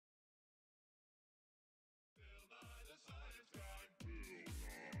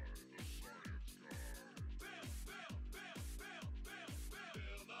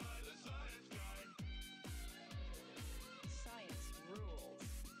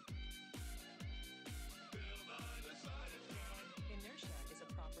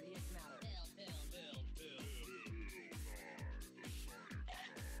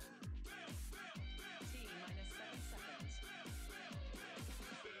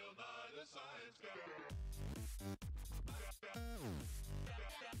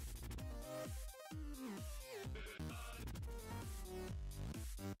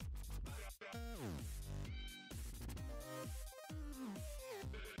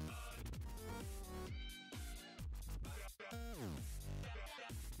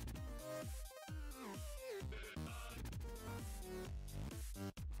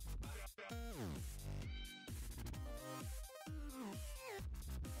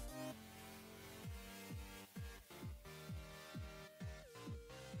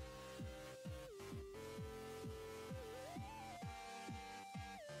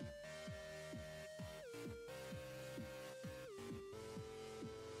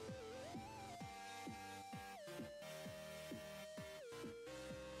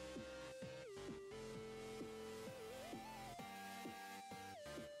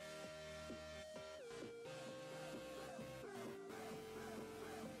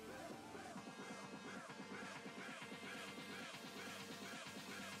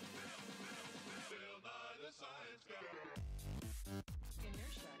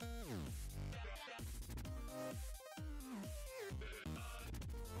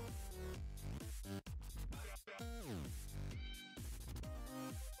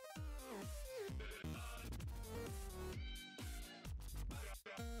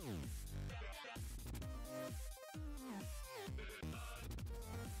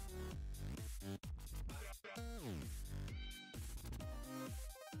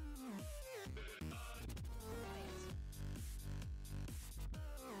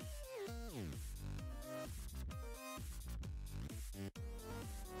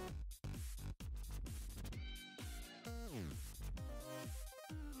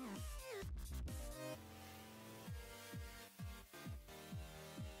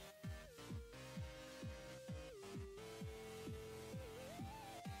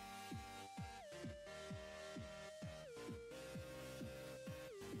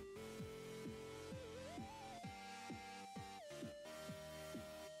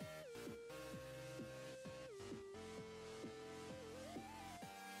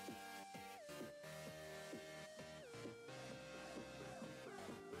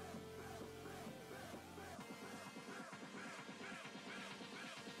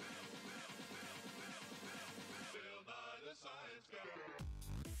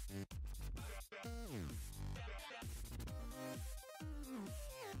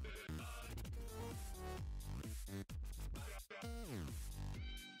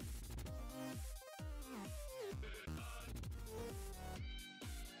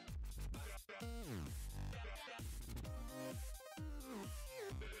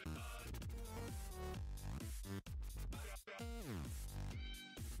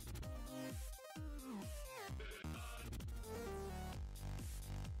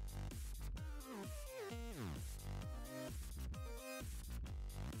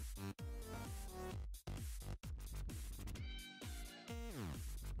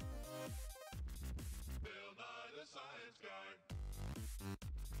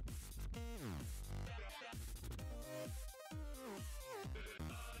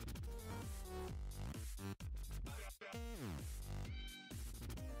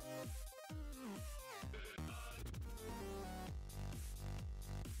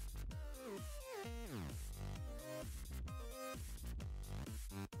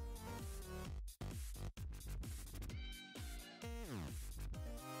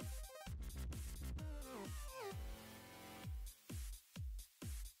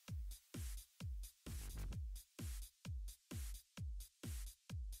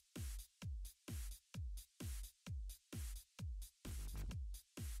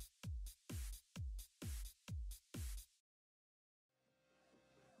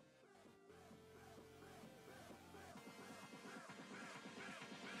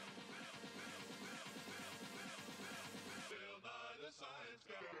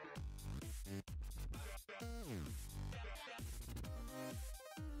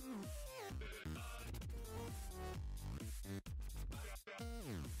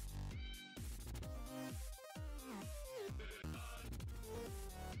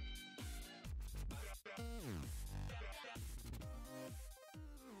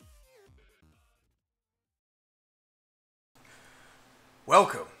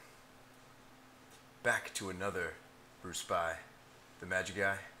Welcome back to another Brew Spy, the Magic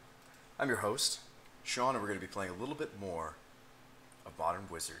Guy. I'm your host, Sean, and we're going to be playing a little bit more of Modern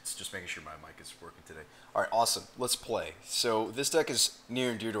Wizards. Just making sure my mic is working today. All right, awesome. Let's play. So this deck is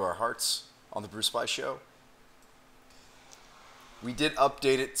near and dear to our hearts on the Brew Spy show. We did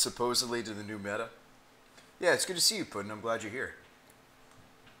update it supposedly to the new meta. Yeah, it's good to see you, Puddin'. I'm glad you're here.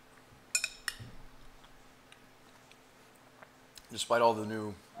 Despite all the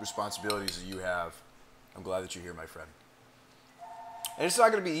new responsibilities that you have, I'm glad that you're here, my friend. And it's not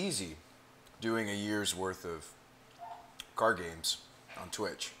going to be easy doing a year's worth of card games on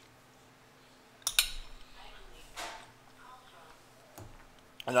Twitch.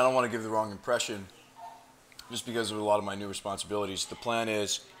 And I don't want to give the wrong impression just because of a lot of my new responsibilities. The plan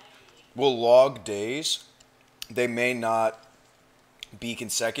is we'll log days. They may not be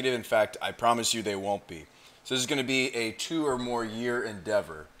consecutive. In fact, I promise you they won't be. So this is going to be a 2 or more year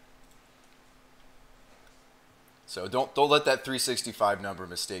endeavor. So don't let that 365 number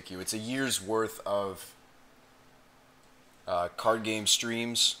mistake you. It's a year's worth of card game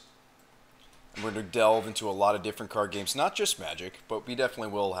streams. And we're going to delve into a lot of different card games, not just Magic, but we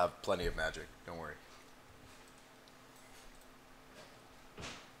definitely will have plenty of Magic. Don't worry.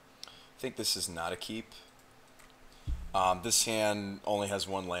 I think this is not a keep. This hand only has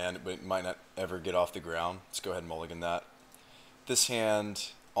one land, but it might not ever get off the ground. Let's go ahead and mulligan that. This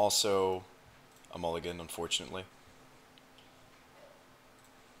hand, also a mulligan, unfortunately.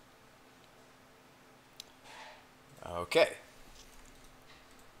 Okay.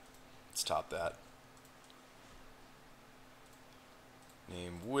 Let's top that.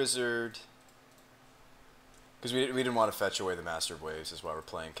 Name Wizard. Because we didn't want to fetch away the Master of Waves, is why we're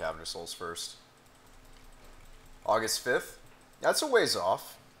playing Cavern of Souls first. August 5th. That's a ways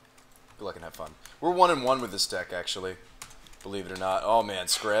off. Good luck and have fun. We're 1-1 with this deck, actually. Believe it or not. Oh, man.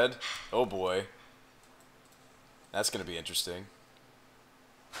 Scred. Oh, boy. That's going to be interesting.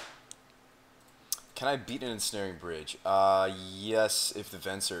 Can I beat an Ensnaring Bridge? Yes, if the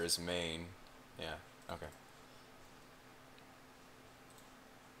Venser is main. Yeah, okay.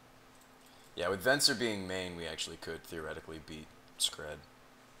 Yeah, with Venser being main, we actually could theoretically beat Scred.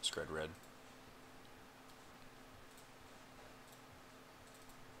 Scred Red.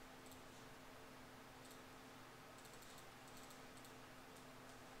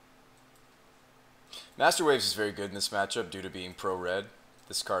 Master Waves is very good in this matchup due to being pro-red.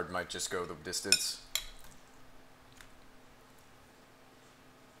 This card might just go the distance.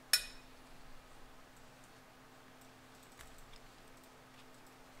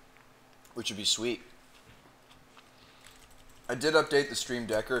 Which would be sweet. I did update the Stream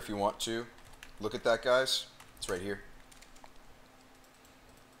Decker if you want to. Look at that, guys. It's right here.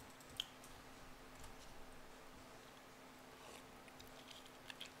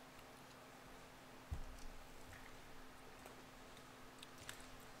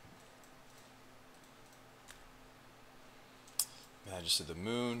 Magus of the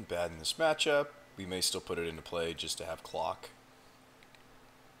Moon, bad in this matchup. We may still put it into play just to have clock.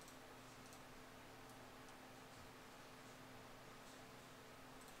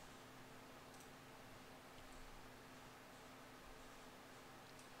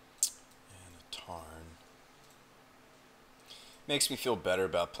 And a Tarn. Makes me feel better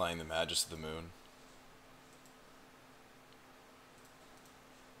about playing the Magus of the Moon.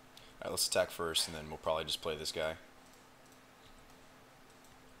 Alright, let's attack first, and then we'll probably just play this guy.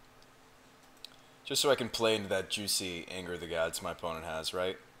 Just so I can play into that juicy Anger of the Gods my opponent has,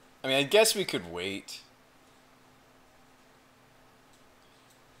 right? I mean, I guess we could wait.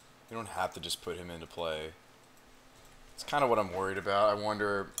 We don't have to just put him into play. It's kind of what I'm worried about. I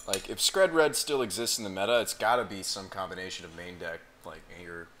wonder, like, if Scred Red still exists in the meta, it's got to be some combination of main deck, like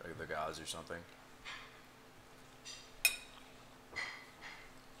Anger of the Gods or something.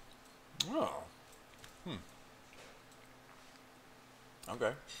 Oh.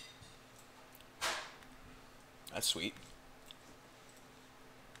 Okay. That's sweet.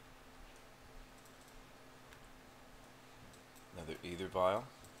 Another Ether Vial.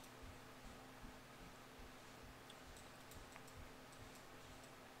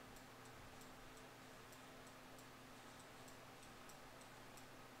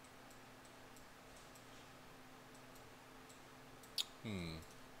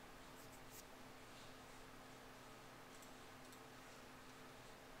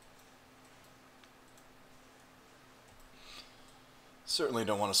 Certainly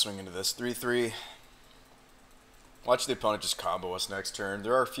don't want to swing into this. 3-3. Watch the opponent just combo us next turn.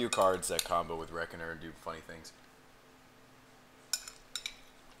 There are a few cards that combo with Reckoner and do funny things.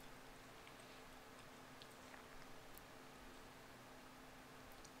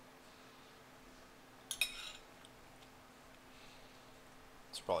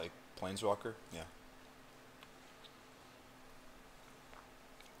 probably Planeswalker. Yeah.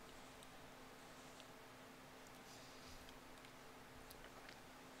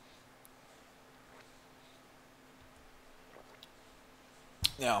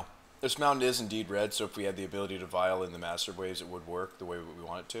 Now, this mountain is indeed red, so if we had the ability to vial in the Master Waves, it would work the way we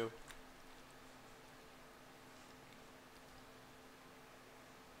want it to.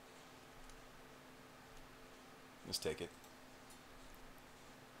 Let's take it.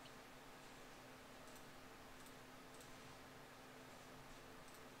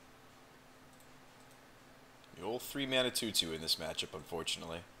 The old 3-mana 2/2 in this matchup,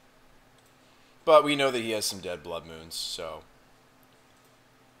 unfortunately. But we know that he has some dead Blood Moons, so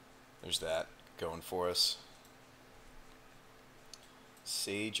there's that going for us.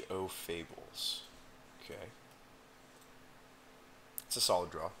 Sage O' Fables. Okay. It's a solid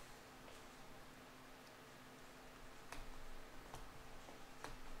draw.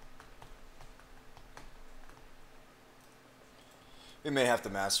 We may have to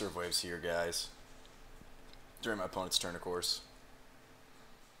Master of Waves here, guys. During my opponent's turn, of course.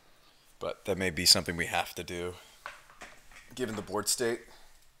 But that may be something we have to do, given the board state.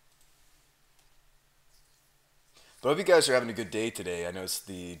 But I hope you guys are having a good day today. I know it's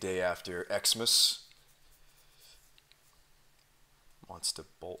the day after Xmas. Wants to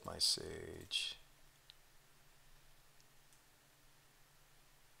bolt my Sage.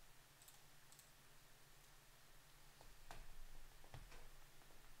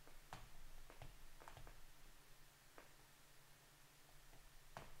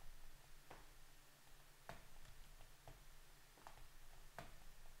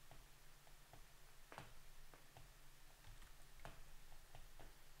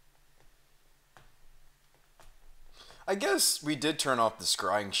 I guess we did turn off the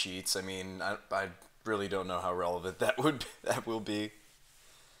scrying sheets. I mean, I really don't know how relevant that will be.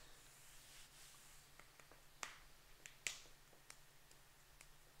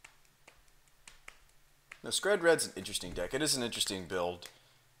 Now, Scred Red's an interesting deck. It is an interesting build.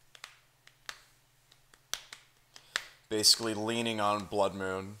 Basically leaning on Blood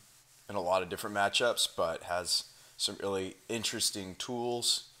Moon in a lot of different matchups, but has some really interesting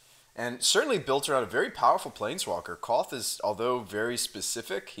tools. And certainly built around a very powerful Planeswalker. Koth is, although very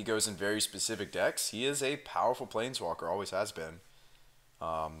specific, he goes in very specific decks. He is a powerful Planeswalker, always has been.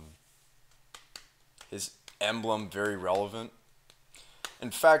 His emblem, very relevant.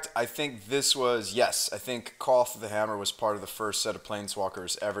 In fact, I think this was, yes, I think Koth the Hammer was part of the first set of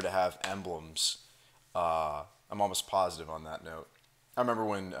Planeswalkers ever to have emblems. I'm almost positive on that note. I remember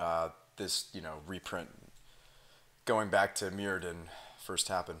when this, reprint going back to Mirrodin first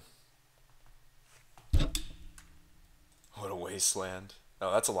happened. What a wasteland.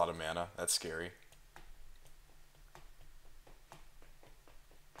 Oh, that's a lot of mana. That's scary.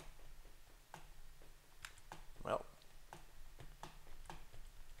 Well.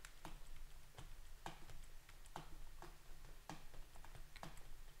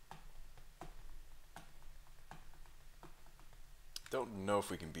 Don't know if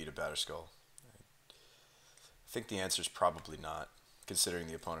we can beat a Batterskull. I think the answer is probably not, considering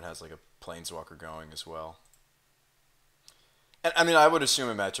the opponent has like a Planeswalker going as well. And I mean, I would assume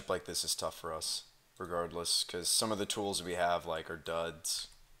a matchup like this is tough for us, regardless, because some of the tools we have like are duds.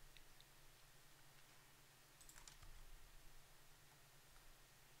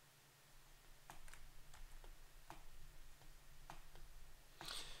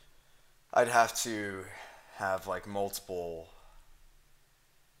 I'd have to have like multiple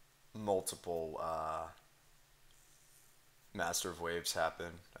Master of Waves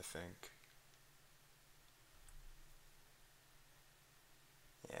happen, I think.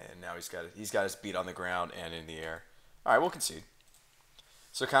 Yeah, and now he's got his beat on the ground and in the air. All right, we'll concede.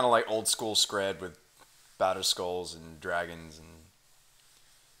 So kind of like old school Scred with Batterskulls and dragons and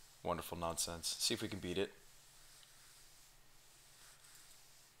wonderful nonsense. See if we can beat it.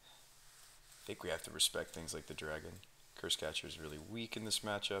 I think we have to respect things like the dragon. Cursecatcher is really weak in this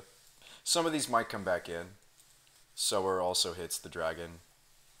matchup. Some of these might come back in. Sower also hits the dragon.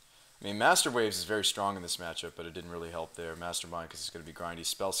 I mean, Master Waves is very strong in this matchup, but it didn't really help there. Mastermind because it's going to be grindy.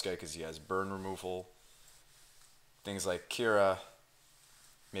 Spellskite because he has burn removal. Things like Kira.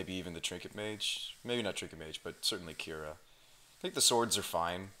 Maybe even the Trinket Mage. Maybe not Trinket Mage, but certainly Kira. I think the swords are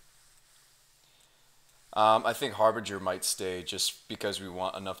fine. I think Harbinger might stay just because we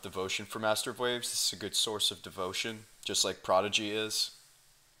want enough devotion for Master of Waves. This is a good source of devotion, just like Prodigy is.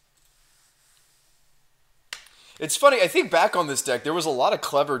 It's funny, I think back on this deck, there was a lot of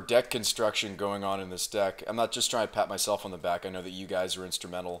clever deck construction going on in this deck. I'm not just trying to pat myself on the back. I know that you guys were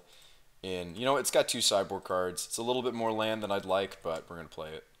instrumental in, you know, it's got 2 sideboard cards. It's a little bit more land than I'd like, but we're going to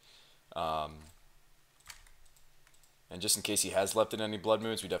play it. And just in case he has left in any Blood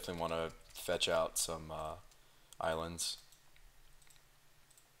Moons, we definitely want to fetch out some islands.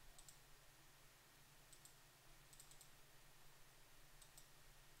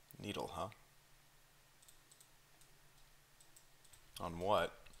 Needle, huh? On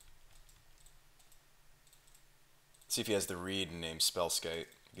what? See if he has the read and name Spellskite.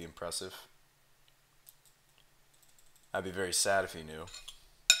 Be impressive. I'd be very sad if he knew.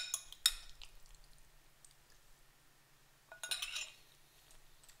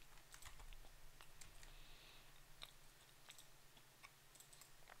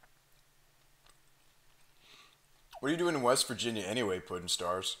 What are you doing in West Virginia anyway, Puddin'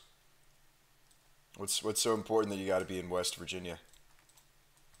 Stars? What's so important that you got to be in West Virginia?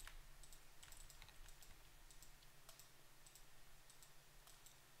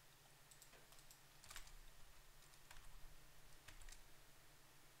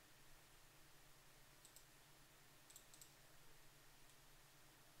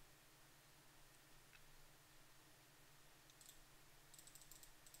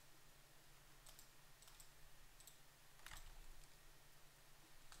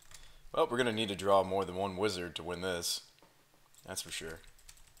 Well, we're going to need to draw more than one wizard to win this. That's for sure.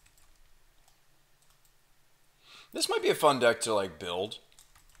 This might be a fun deck to, like, build.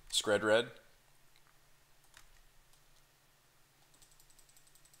 Scred Red.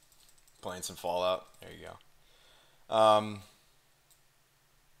 Playing some Fallout. There you go.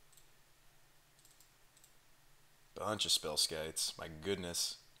 Bunch of Spellskites. My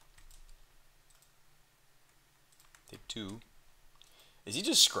goodness. Take 2. Is he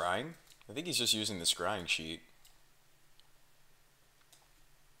just scrying? I think he's just using the scrying sheet.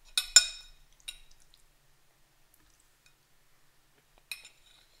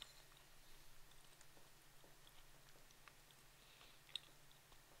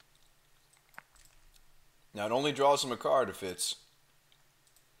 Now it only draws him a card if it's...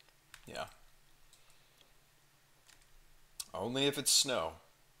 Yeah. Only if it's snow.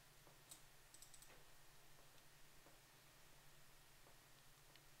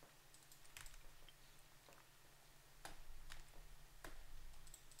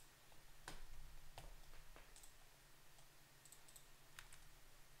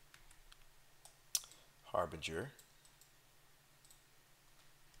 Harbinger.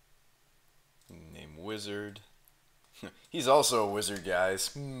 Name wizard. He's also a wizard,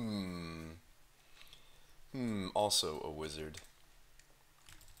 guys. Also a wizard.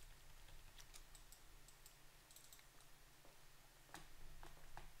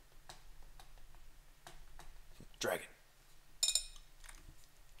 Dragon.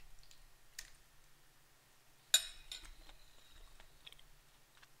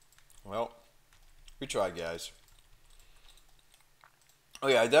 Well, we tried, guys. Oh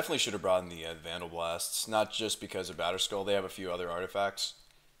yeah, I definitely should have brought in the Vandal Blasts. Not just because of Batterskull. They have a few other artifacts.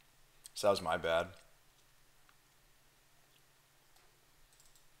 So that was my bad.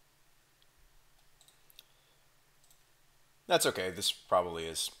 That's okay. This probably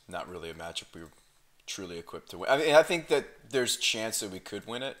is not really a matchup we were truly equipped to win. I mean, I think that there's chance that we could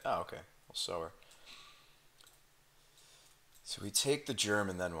win it. Oh, okay. Well, sower. So we take the Germ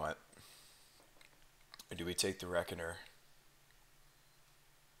and then what? Or do we take the Reckoner?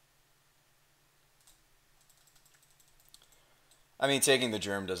 I mean, taking the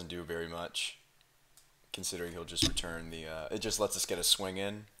Germ doesn't do very much, considering he'll just return the... it just lets us get a swing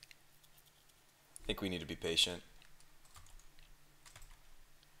in. I think we need to be patient.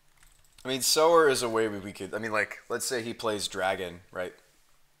 I mean, Sower is a way we could... I mean, like, let's say he plays Dragon, right?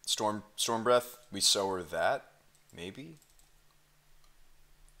 Storm Breath, we Sower that, maybe?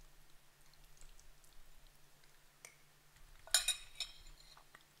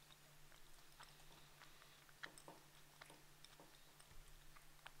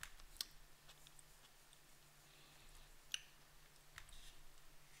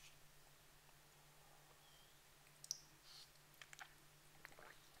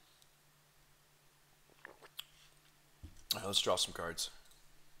 All right, let's draw some cards.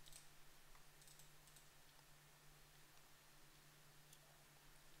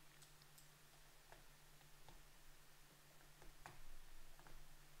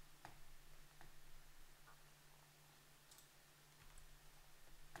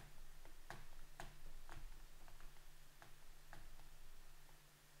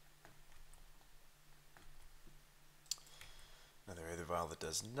 Another Aether Vial that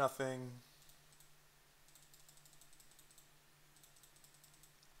does nothing.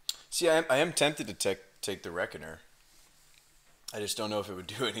 See, I am tempted to take the Reckoner. I just don't know if it would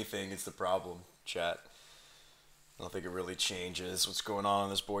do anything. It's the problem, chat. I don't think it really changes what's going on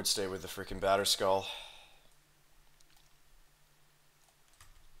this board state with the freaking Batterskull.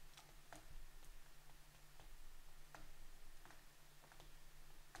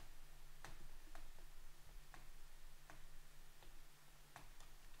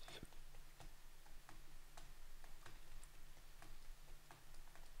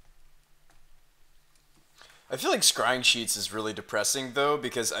 I feel like scrying sheets is really depressing though,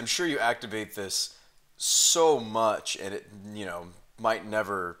 because I'm sure you activate this so much and it,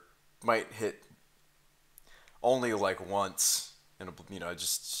 might hit only like once, and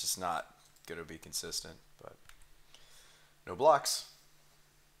it's just not gonna be consistent. But no blocks.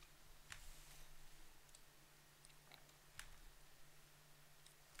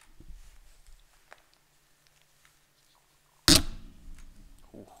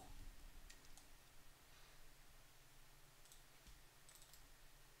 Ooh.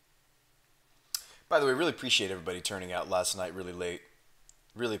 By the way, really appreciate everybody turning out last night really late.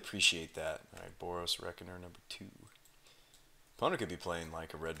 Really appreciate that. All right, Boros Reckoner number 2. Opponent could be playing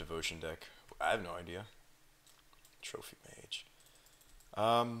like a red devotion deck. I have no idea. Trophy Mage.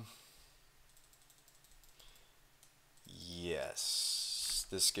 Yes.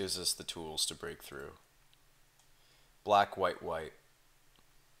 This gives us the tools to break through. Black, white, white.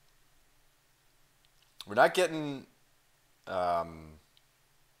 We're not getting...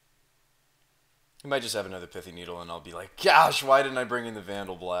 We might just have another Pithy Needle and I'll be like, gosh, why didn't I bring in the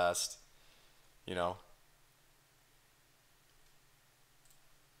Vandal Blast? You know?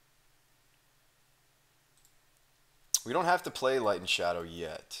 We don't have to play Light and Shadow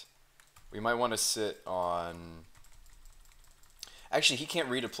yet. We might want to sit on... Actually, he can't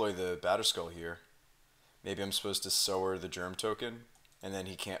redeploy the Batterskull here. Maybe I'm supposed to Sower the Germ token, and then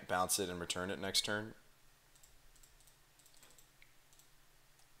he can't bounce it and return it next turn.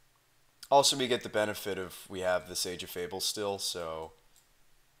 Also, we get the benefit of we have the Sage of Fable still, so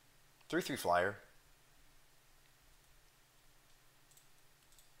 3/3 flyer.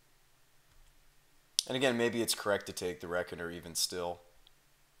 And again, maybe it's correct to take the Reckoner even still.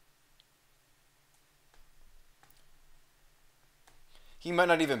 He might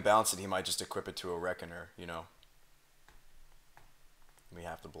not even bounce it, he might just equip it to a Reckoner, you know. We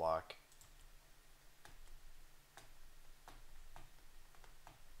have to block.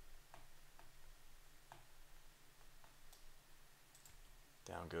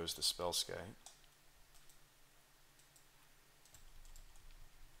 Down goes the Spellskite.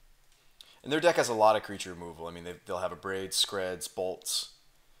 And their deck has a lot of creature removal. I mean, they'll have a Braid, Screds, Bolts.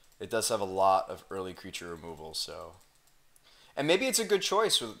 It does have a lot of early creature removal, so... And maybe it's a good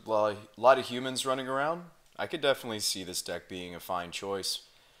choice with a lot of humans running around. I could definitely see this deck being a fine choice.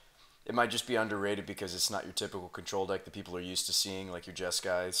 It might just be underrated because it's not your typical control deck that people are used to seeing, like your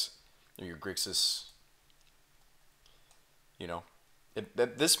Jeskai or your Grixis. You know,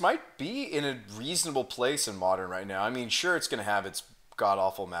 this might be in a reasonable place in Modern right now. I mean, sure, it's going to have its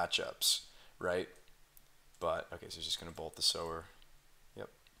god-awful matchups, right? But, okay, so he's just going to bolt the Sower. Yep.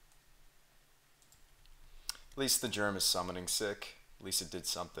 At least the Germ is summoning sick. At least it did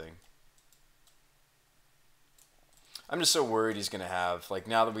something. I'm just so worried he's going to have, like,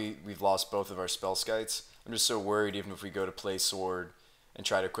 now that we've lost both of our Spellskites, I'm just so worried even if we go to play Sword and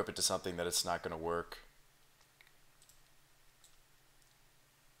try to equip it to something that it's not going to work.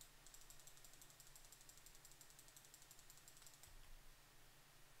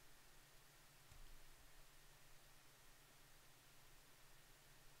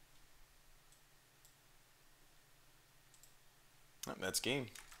 Oh, that's game.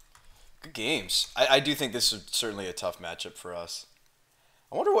 Good games. I do think this is certainly a tough matchup for us.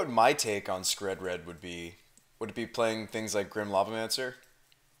 I wonder what my take on Scred Red would be. Would it be playing things like Grim Lavamancer?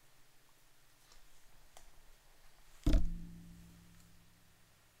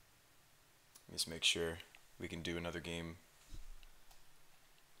 Just make sure we can do another game.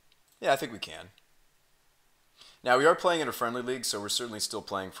 Yeah, I think we can. Now, we are playing in a friendly league, so we're certainly still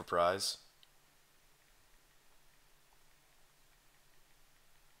playing for prize.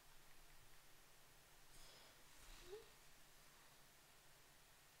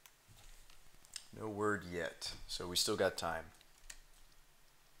 No word yet, so we still got time.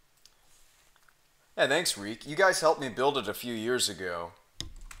 Yeah, thanks, Reek. You guys helped me build it a few years ago.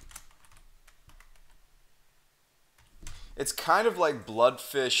 It's kind of like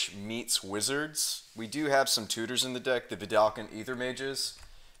Bloodfish meets Wizards. We do have some tutors in the deck. The Vidalcan Ether Mages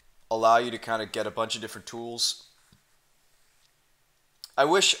allow you to kind of get a bunch of different tools. I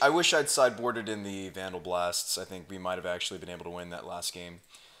wish I'd sideboarded in the Vandal Blasts. I think we might have actually been able to win that last game.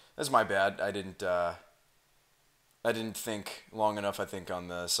 That's my bad. I didn't I didn't think long enough, I think, on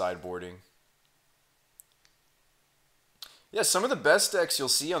the sideboarding. Yeah, some of the best decks you'll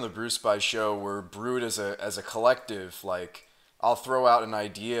see on the Brew Spy show were brewed as a collective. Like, I'll throw out an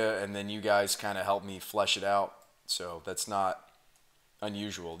idea and then you guys kind of help me flesh it out. So that's not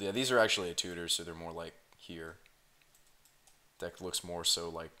unusual. Yeah, these are actually a tutor, so they're more like here. Deck looks more so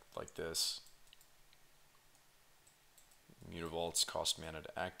like this. Mutavaults cost mana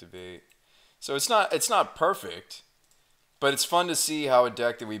to activate. So it's not perfect, but it's fun to see how a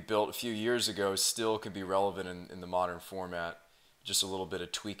deck that we built a few years ago still can be relevant in the modern format. Just a little bit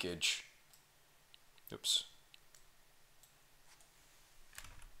of tweakage. Oops.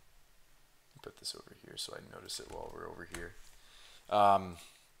 Put this over here so I notice it while we're over here.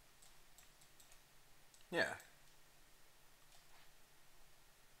 Yeah.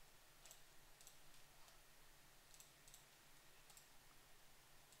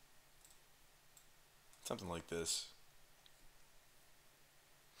 Something like this.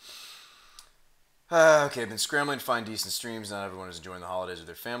 Okay, I've been scrambling to find decent streams. Not everyone is enjoying the holidays with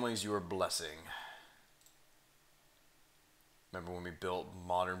their families. You are a blessing. Remember when we built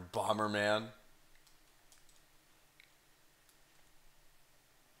Modern Bomberman?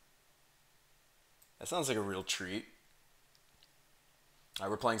 That sounds like a real treat.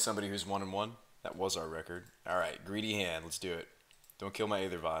 We're playing somebody who's 1-1. That was our record. Alright, greedy hand. Let's do it. Don't kill my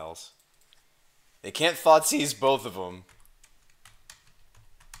Aether Vials. They can't Thoughtseize both of them.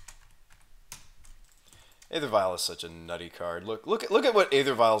 Aether Vial is such a nutty card. Look at what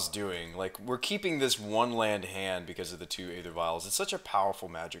Aether Vial's doing. Like, we're keeping this one land hand because of the 2 Aether Vials. It's such a powerful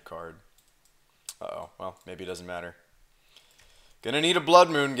magic card. Uh-oh. Well, maybe it doesn't matter. Gonna need a Blood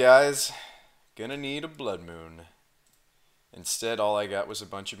Moon, guys. Gonna need a Blood Moon. Instead, all I got was a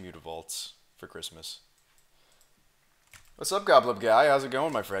bunch of Mutavaults for Christmas. What's up, Goblin Guy? How's it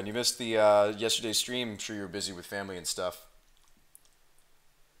going, my friend? You missed the yesterday's stream. I'm sure you were busy with family and stuff.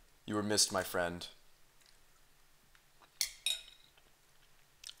 You were missed, my friend.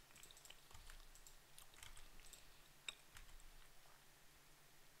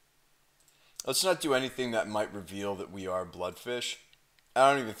 Let's not do anything that might reveal that we are Bloodfish. I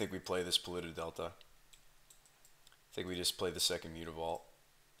don't even think we play this Polluted Delta. I think we just play the second Mutavault.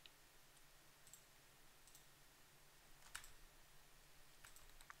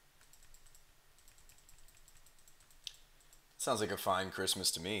 Sounds like a fine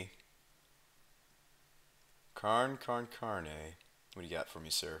Christmas to me. Carne. What do you got for me,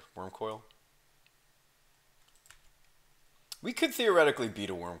 sir? Wormcoil? We could theoretically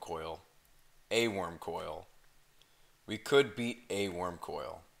beat a Wormcoil. A Wormcoil. We could beat a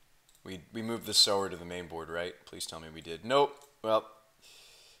Wormcoil. We moved the Sower to the main board, right? Please tell me we did. Nope. Well,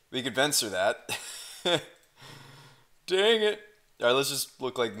 we could Venser that. Dang it. Alright, let's just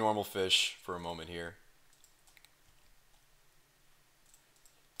look like normal fish for a moment here.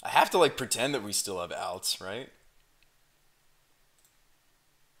 I have to, like, pretend that we still have outs, right?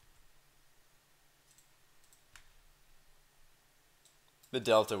 The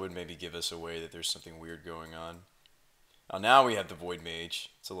Delta would maybe give us away that there's something weird going on. Oh, now we have the Void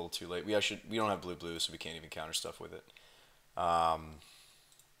Mage. It's a little too late. We don't have blue, so we can't even counter stuff with it.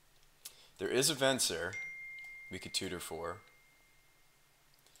 There is a Venser we could tutor for.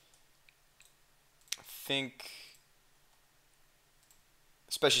 I think,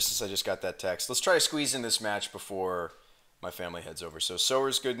 especially since I just got that text. Let's try to squeeze in this match before my family heads over. So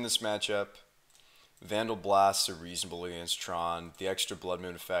Sower's good in this matchup. Vandal Blasts are reasonable against Tron. The extra Blood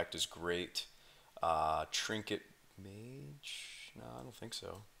Moon effect is great. Trinket Mage? No, I don't think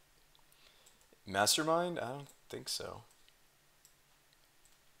so. Mastermind? I don't think so.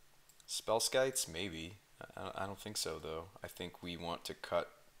 Spellskites? Maybe. I don't think so, though. I think we want to cut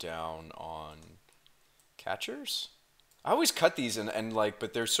down on catchers? I always cut these, and like,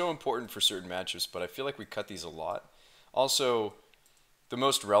 but they're so important for certain matchups, but I feel like we cut these a lot. Also, the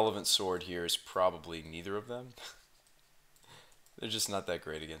most relevant sword here is probably neither of them. They're just not that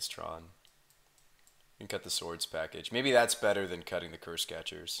great against Tron. You can cut the swords package. Maybe that's better than cutting the curse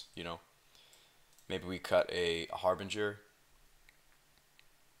catchers, you know? Maybe we cut a Harbinger.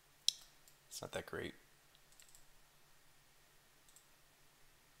 It's not that great.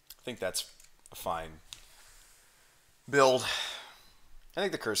 I think that's a fine build. I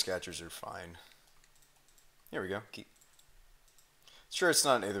think the curse catchers are fine. Here we go. Keep. Sure, it's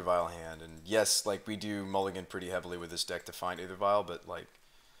not an Aether Vial hand, and yes, like, we do mulligan pretty heavily with this deck to find Aether Vial, but like,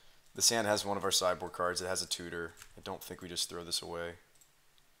 this hand has one of our sideboard cards. It has a tutor. I don't think we just throw this away.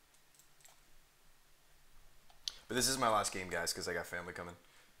 But this is my last game, guys, because I got family coming.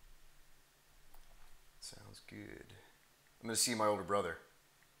 Sounds good. I'm going to see my older brother.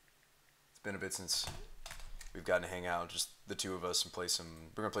 It's been a bit since we've gotten to hang out, just the two of us, and play some.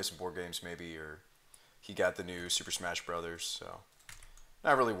 We're gonna play some board games maybe, or he got the new Super Smash Brothers, so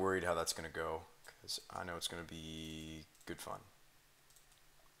not really worried how that's gonna go because I know it's gonna be good fun.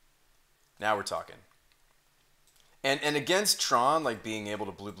 Now we're talking. And against Tron, like being able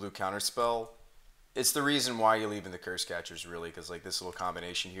to blue counterspell, it's the reason why you leave in the Curse Catchers, really, because like this little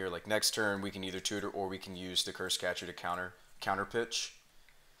combination here, like next turn we can either tutor or we can use the Curse Catcher to counter pitch,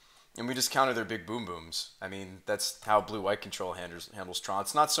 and we just counter their big boom booms. I mean, that's how blue-white control handles Tron.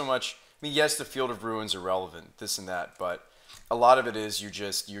 It's not so much. I mean, yes, the Field of Ruins are relevant, this and that, but a lot of it is you're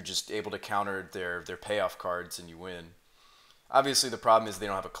just able to counter their payoff cards and you win. Obviously, the problem is they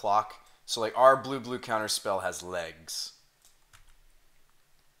don't have a clock. So like our blue counter spell has legs.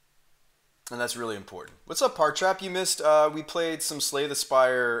 And that's really important. What's up, Partrap? You missed, we played some Slay the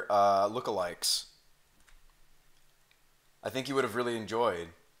Spire lookalikes. I think you would have really enjoyed.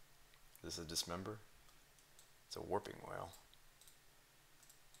 Is this a dismember? It's a warping whale.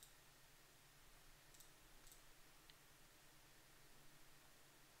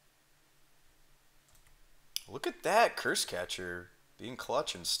 Look at that Curse Catcher being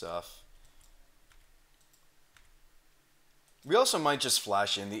clutch and stuff. We also might just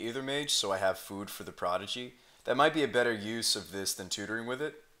flash in the Aether Mage so I have food for the Prodigy. That might be a better use of this than tutoring with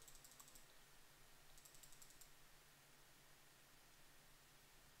it.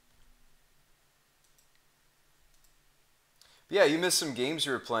 But yeah, you missed some games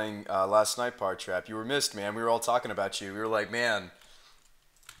you were playing last night, Partrap. You were missed, man. We were all talking about you. We were like, man,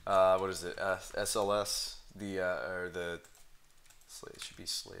 what is it? SLS? Or the... It should be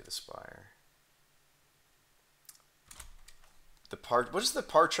Slay the Spire. What is the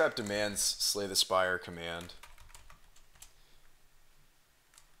Partrap demands Slay the Spire command?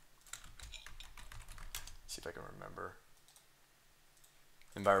 See if I can remember.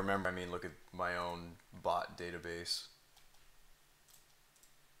 And by remember, I mean look at my own bot database.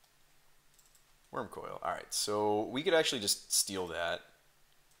 Wormcoil. Alright, so we could actually just steal that.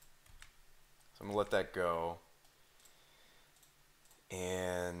 So I'm going to let that go.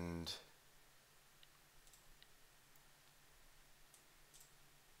 And...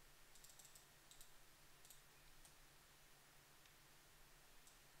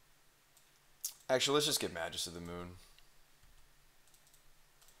 actually, let's just get Magus of the Moon.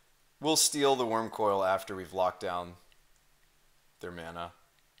 We'll steal the Wormcoil after we've locked down their mana.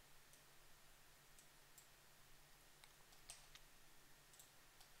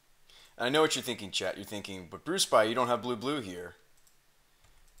 And I know what you're thinking, chat. You're thinking, but BrewSpy, you don't have blue here.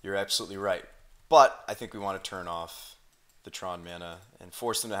 You're absolutely right. But I think we want to turn off the Tron mana and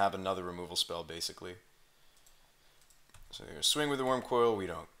force them to have another removal spell, basically. So they're going to swing with the Wormcoil. We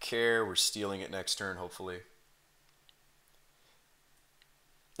don't care. We're stealing it next turn, hopefully.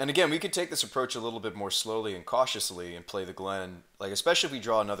 And again, we could take this approach a little bit more slowly and cautiously and play the Glen. Like, especially if we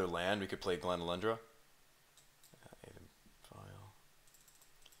draw another land, we could play Glen Alendra.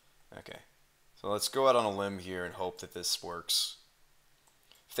 Okay. So let's go out on a limb here and hope that this works.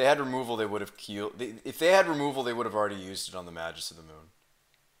 If they had removal, they would have killed... If they had removal, they would have already used it on the Magus of the Moon.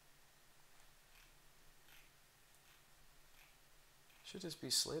 Should just be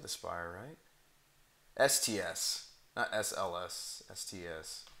Slay the Spire, right? STS. Not SLS.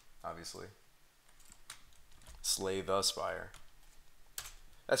 STS, obviously. Slay the Spire.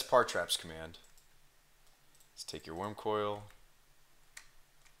 That's Partrap's command. Let's take your Wormcoil.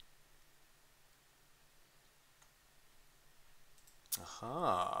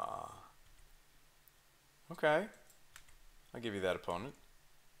 Aha. Okay. I'll give you that, opponent.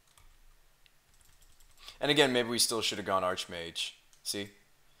 And again, maybe we still should have gone Archmage. See?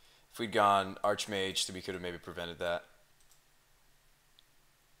 If we'd gone Archmage, then we could have maybe prevented that.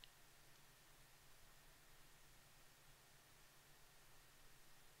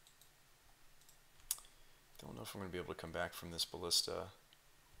 Don't know if I'm going to be able to come back from this Ballista.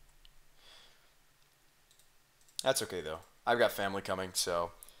 That's okay, though. I've got family coming, so...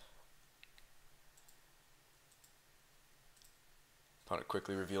 Opponent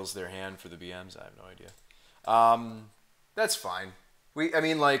quickly reveals their hand for the BMs. I have no idea. That's fine. I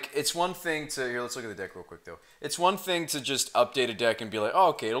mean, like, it's one thing to... Here, let's look at the deck real quick, though. It's one thing to just update a deck and be like, oh,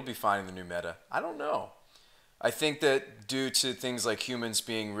 okay, it'll be fine in the new meta. I don't know. I think that due to things like humans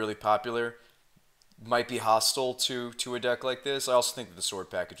being really popular, might be hostile to a deck like this. I also think that the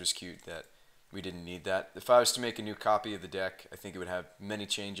sword package was cute, that we didn't need that. If I was to make a new copy of the deck, I think it would have many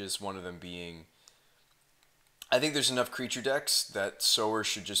changes, one of them being... I think there's enough creature decks that Sower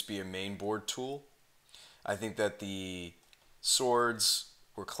should just be a main board tool. I think that the swords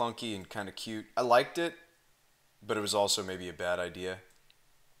were clunky and kind of cute. I liked it, but it was also maybe a bad idea.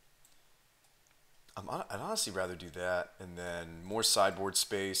 I'd honestly rather do that, and then more sideboard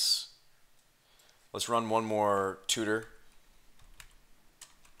space. Let's run one more tutor.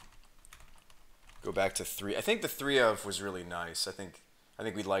 Go back to 3. I think the 3 of was really nice. I think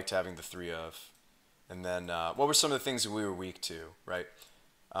we liked having the 3 of. And then what were some of the things that we were weak to, right?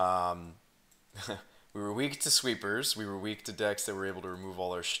 We were weak to sweepers. We were weak to decks that were able to remove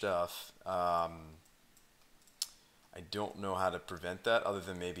all our stuff. I don't know how to prevent that other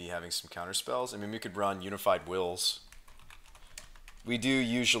than maybe having some counter spells. I mean, we could run Unified Wills. We do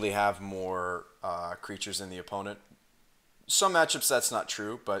usually have more creatures than the opponent. Some matchups that's not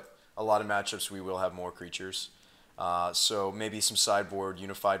true, but a lot of matchups we will have more creatures. So maybe some sideboard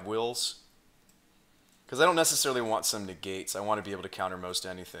Unified Wills. Because I don't necessarily want some negates. I want to be able to counter most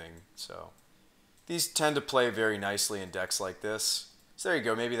anything. So these tend to play very nicely in decks like this. So there you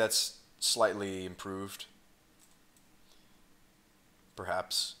go. Maybe that's slightly improved.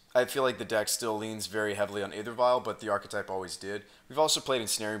 Perhaps. I feel like the deck still leans very heavily on Aether Vial, but the archetype always did. We've also played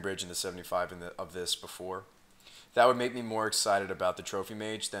Ensnaring Bridge in the 75 of this before. That would make me more excited about the Trophy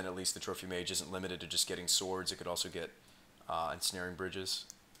Mage, then at least the Trophy Mage isn't limited to just getting swords. It could also get Ensnaring Bridges.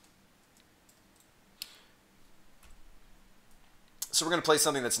 So we're going to play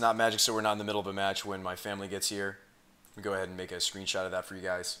something that's not Magic, so we're not in the middle of a match when my family gets here. We'll go ahead and make a screenshot of that for you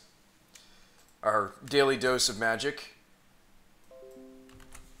guys. Our daily dose of Magic.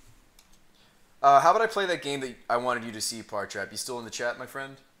 How about I play that game that I wanted you to see, Partrap? You still in the chat, my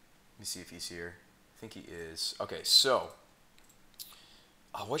friend? Let me see if he's here. I think he is. Okay, so.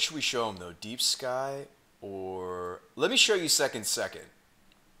 What should we show him, though? Deep Sky or... Let me show you Second. Let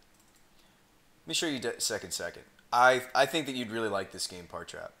me show you Second. I think that you'd really like this game,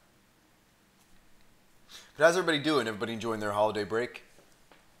 Partrap. But how's everybody doing? Everybody enjoying their holiday break?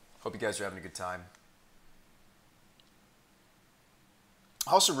 Hope you guys are having a good time.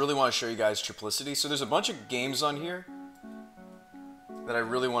 I also really want to show you guys Triplicity. So there's a bunch of games on here that I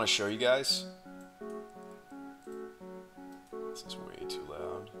really want to show you guys. This is way too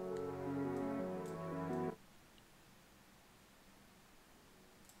loud.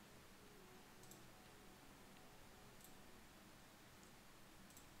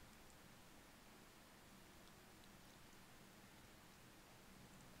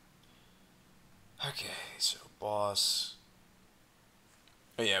 Okay, so boss.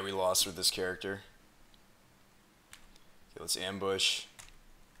 Oh yeah, we lost with this character. Okay, let's ambush.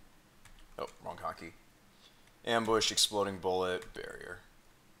 Oh, wrong hockey. Ambush, exploding bullet, barrier.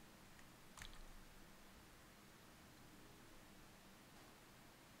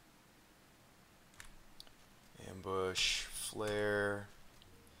 Ambush, flare.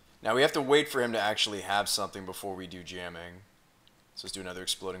 Now we have to wait for him to actually have something before we do jamming. So let's do another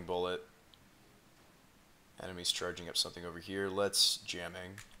exploding bullet. Enemies charging up something over here. Let's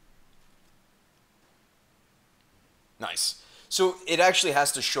jamming. Nice. So it actually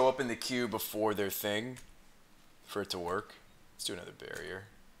has to show up in the queue before their thing for it to work. Let's do another barrier.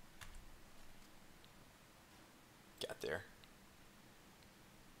 Got there.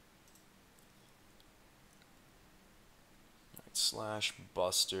 Alright, slash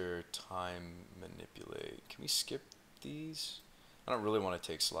buster time manipulate. Can we skip these? I don't really want to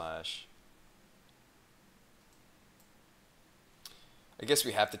take slash. I guess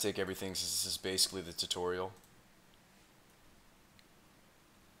we have to take everything since this is basically the tutorial.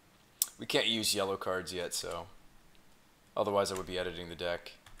 We can't use yellow cards yet, so otherwise I would be editing the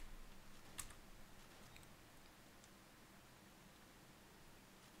deck.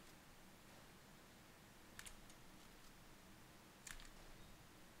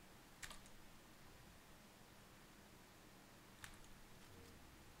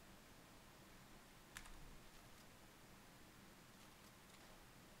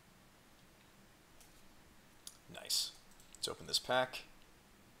 Nice. Let's open this pack.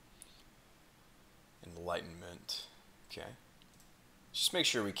 Enlightenment. Okay. Just make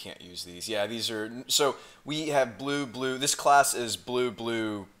sure we can't use these. Yeah, these are... So, we have blue, blue. This class is blue,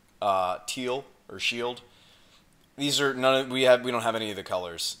 blue, teal, or shield. These are none of... We don't have any of the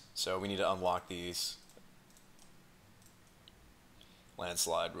colors. So, we need to unlock these.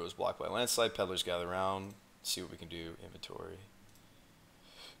 Landslide. Rose blocked by landslide. Peddlers gather around. See what we can do. Inventory.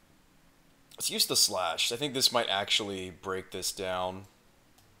 Let's use the slash. I think this might actually break this down.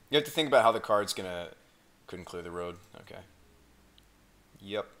 You have to think about how the card's gonna... Couldn't clear the road. Okay.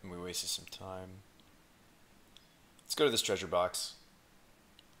 Yep, we wasted some time. Let's go to this treasure box.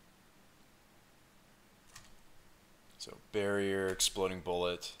 So, barrier, exploding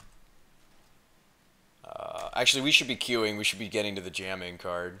bullet. Actually, we should be queuing. We should be getting to the jamming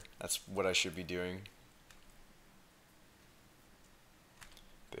card. That's what I should be doing.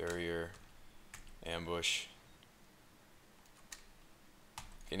 Barrier. Ambush.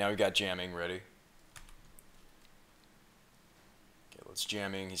 Okay, now we got jamming ready. Okay, let's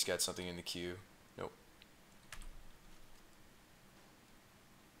jamming. He's got something in the queue. Nope.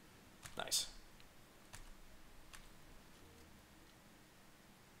 Nice.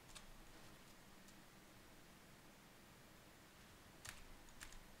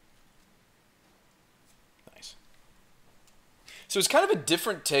 Nice. So it's kind of a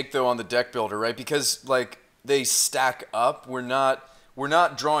different take though on the deck builder, right? Because like they stack up. We're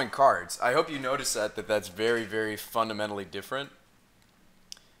not drawing cards. I hope you notice that's very, very fundamentally different.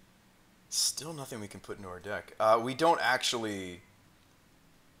 Still nothing we can put into our deck. We don't actually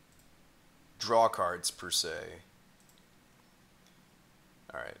draw cards per se.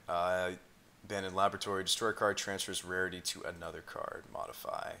 Alright. Abandoned Laboratory. Destroy a card, transfers rarity to another card.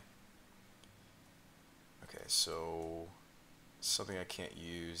 Modify. Okay, so something I can't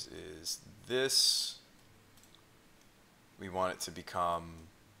use is this. We want it to become...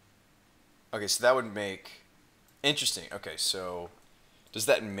 Okay, so that would make... Interesting. Okay, so does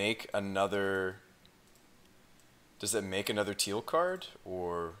that make another... Does that make another teal card?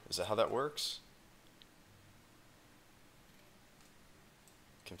 Or is that how that works?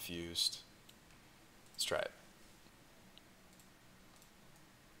 Confused. Let's try it.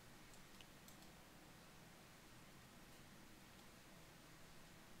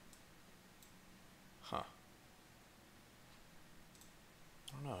 Huh.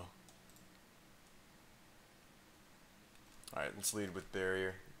 I don't know. Alright, let's lead with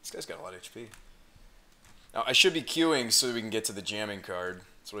Barrier. This guy's got a lot of HP. Now, I should be queuing so that we can get to the jamming card.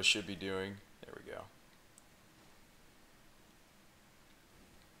 That's what I should be doing. There we go.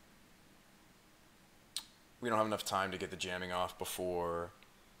 We don't have enough time to get the jamming off before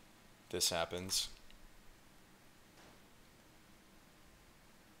this happens.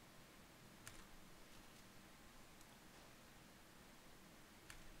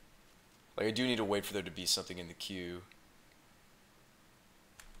 Like, I do need to wait for there to be something in the queue.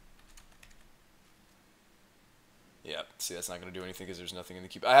 Yeah, see, that's not going to do anything because there's nothing in the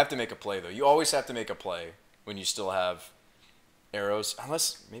queue. I have to make a play, though. You always have to make a play when you still have arrows.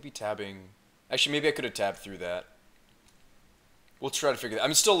 Unless, maybe tabbing... Actually, maybe I could have tabbed through that. We'll try to figure that.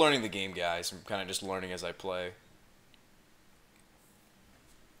 I'm still learning the game, guys. I'm kind of just learning as I play.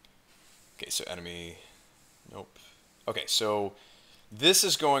 Okay, so enemy... Nope. Okay, so this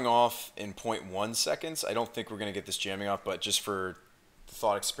is going off in 0.1 seconds. I don't think we're going to get this jamming off, but just for the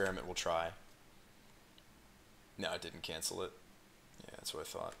thought experiment, we'll try. No, it didn't cancel it. Yeah, that's what I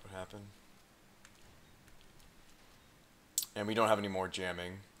thought would happen. And we don't have any more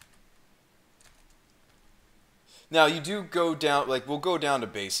jamming. Now, you do go down, like, we'll go down to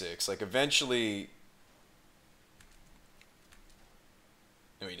basics. Like, eventually...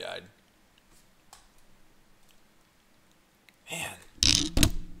 No, he died. Man.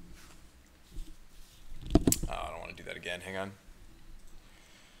 Oh, I don't want to do that again. Hang on.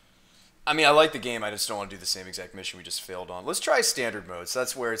 I mean, I like the game. I just don't want to do the same exact mission we just failed on. Let's try standard mode. So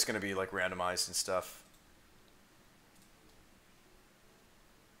that's where it's going to be, like, randomized and stuff.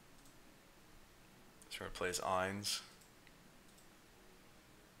 So we're going to play as Ainz.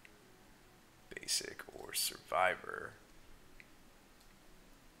 Basic or Survivor.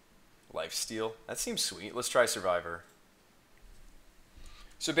 Lifesteal. That seems sweet. Let's try Survivor.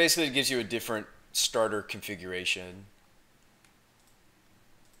 So basically it gives you a different starter configuration.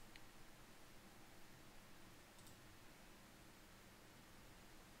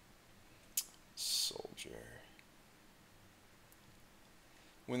 Soldier.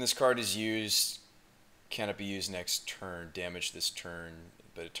 When this card is used, can it be used next turn? Damage this turn,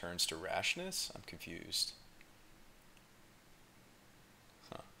 but it turns to rashness? I'm confused.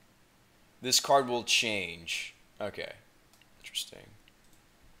 Huh. This card will change. Okay. Interesting.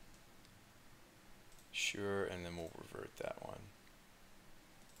 Sure, and then we'll revert that one.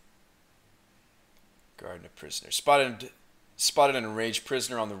 Guard and a prisoner. Spotted an enraged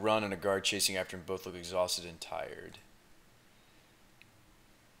prisoner on the run and a guard chasing after him. Both look exhausted and tired.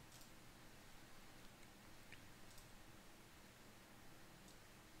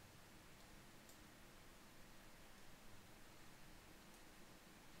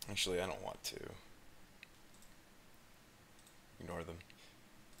 Actually, I don't want to. Ignore them.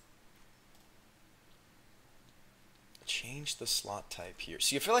 Change the slot type here.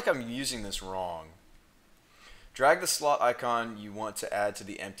 See, I feel like I'm using this wrong. Drag the slot icon you want to add to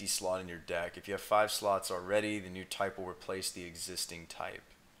the empty slot in your deck. If you have 5 slots already, the new type will replace the existing type.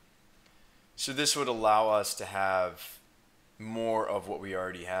 So this would allow us to have more of what we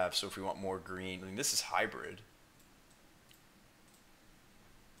already have. So if we want more green, I mean, this is hybrid.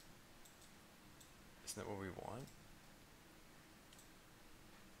 Isn't that what we want?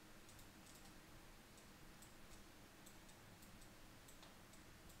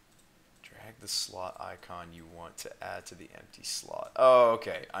 Drag the slot icon you want to add to the empty slot. Oh,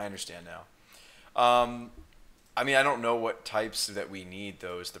 okay. I understand now. I mean, I don't know what types that we need,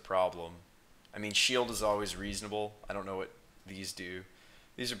 though, is the problem. I mean, shield is always reasonable. I don't know what these do.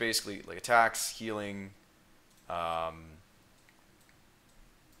 These are basically like attacks, healing.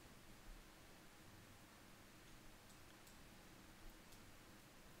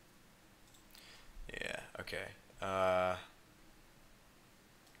 Yeah, okay.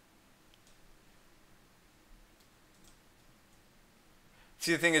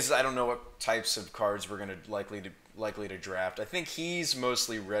 See, the thing is, I don't know what types of cards we're gonna likely to draft. I think he's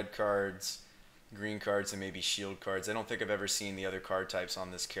mostly red cards, green cards, and maybe shield cards. I don't think I've ever seen the other card types on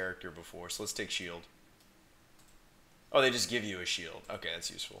this character before. So let's take shield. Oh, they just give you a shield. Okay,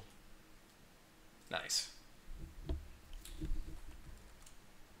 that's useful. Nice.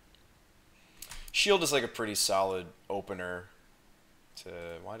 Shield is like a pretty solid opener to...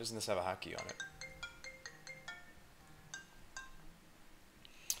 Why doesn't this have a hotkey on it?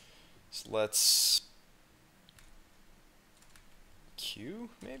 So let's... Q,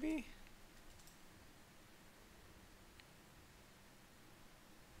 maybe?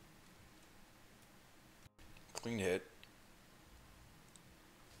 Clean hit.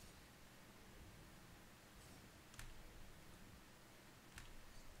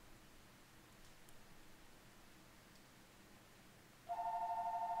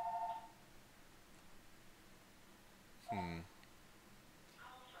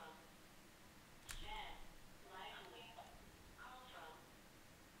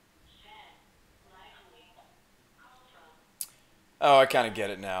 Oh, I kind of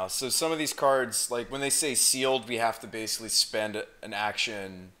get it now. So some of these cards, like when they say sealed, we have to basically spend an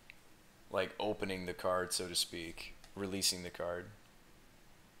action, like opening the card, so to speak, releasing the card.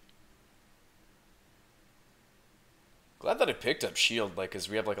 Glad that I picked up shield, like, because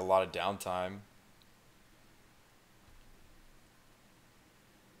we have like a lot of downtime.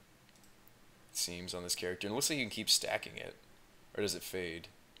 It seems on this character, and it looks like you can keep stacking it, or does it fade?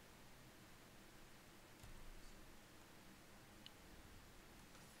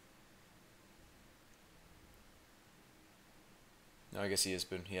 No, I guess he has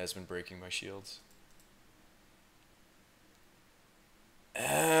been breaking my shields.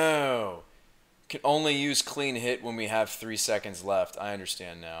 Oh. Can only use clean hit when we have 3 seconds left. I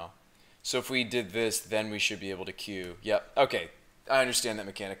understand now. So if we did this, then we should be able to queue. Yep. Okay. I understand that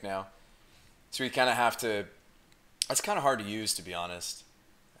mechanic now. So we kind of have to... That's kind of hard to use, to be honest.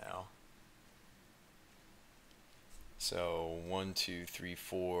 Now. So 1, 2, 3,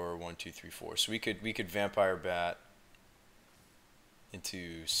 4. 1, 2, 3, 4. So we could vampire bat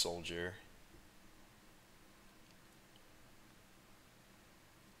into soldier.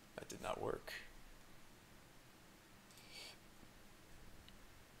 That did not work.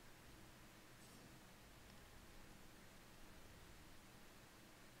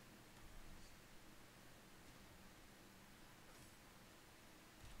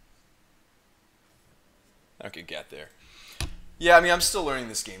 Okay, get there. Yeah, I mean, I'm still learning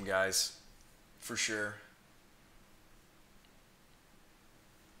this game, guys. For sure.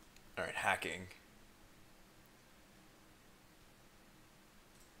 Alright, hacking.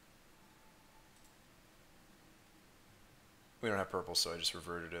 We don't have purple, so I just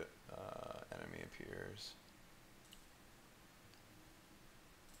reverted it. Enemy appears.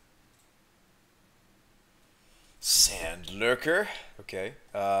 Sand lurker. Okay,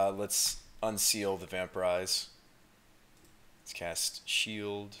 let's unseal the vampirize. Let's cast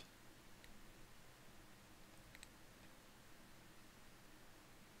shield.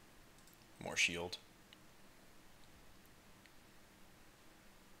 More shield.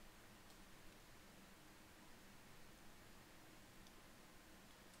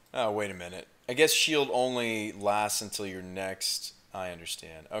 Oh, wait a minute. I guess shield only lasts until your next... I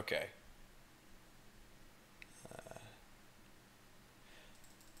understand. Okay.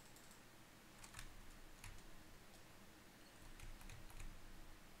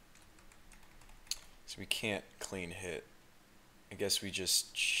 So we can't clean hit. I guess we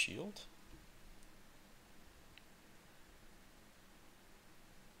just shield?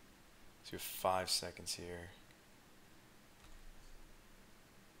 So we have 5 seconds here.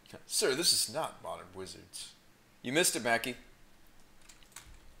 Sir, this is not Modern Wizards. You missed it, Mackie.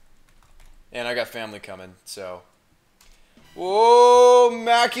 And I got family coming, so... Whoa,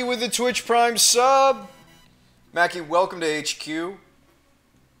 Mackie with the Twitch Prime sub! Mackie, welcome to HQ.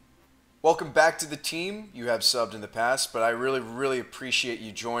 Welcome back to the team. You have subbed in the past, but I really, really appreciate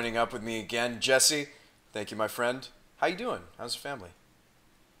you joining up with me again. Jesse, Thank you, my friend. How you doing? How's the family?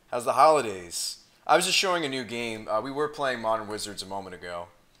 How's the holidays? I was just showing a new game. We were playing Modern Wizards a moment ago.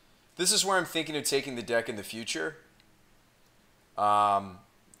 This is where I'm thinking of taking the deck in the future.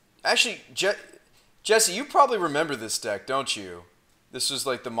 Actually, Jesse, you probably remember this deck, don't you? This was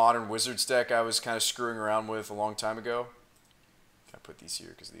like the Modern Wizards deck I was kind of screwing around with a long time ago. Can I put these here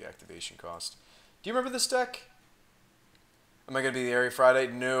because of the activation cost? Do you remember this deck? Am I going to be in the area Friday?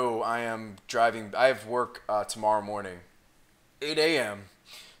 No, I am driving. I have work tomorrow morning, 8 a.m.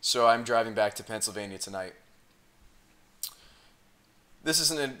 So I'm driving back to Pennsylvania tonight. This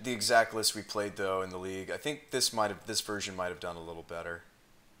isn't the exact list we played though in the league. I think this version might have done a little better.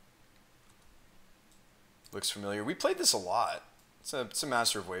 Looks familiar. We played this a lot. It's a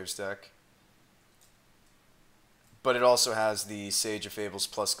Master of Waves deck. But it also has the Sage of Fables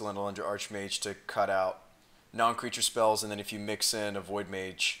plus Glendalundra Archmage to cut out non-creature spells, and then if you mix in a Void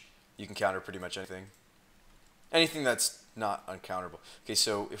Mage, you can counter pretty much anything. Anything that's not uncounterable. Okay,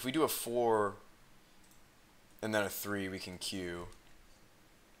 so if we do a 4 and then a 3, we can queue.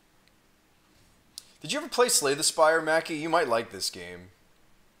 Did you ever play Slay the Spire, Mackie? You might like this game.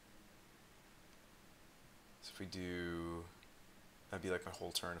 So if we do... That'd be like my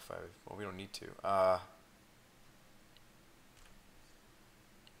whole turn if I... Well, we don't need to.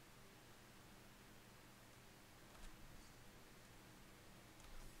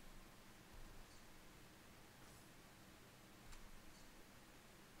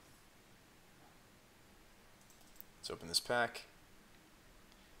 Let's open this pack.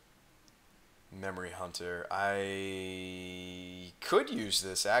 Memory Hunter. I could use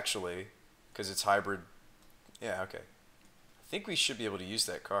this actually, because it's hybrid. Yeah, okay. I think we should be able to use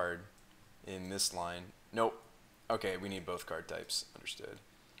that card in this line. Nope. Okay, we need both card types. Understood.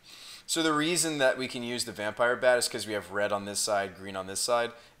 So the reason that we can use the Vampire Bat is because we have red on this side, green on this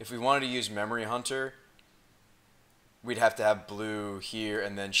side. If we wanted to use Memory Hunter, we'd have to have blue here,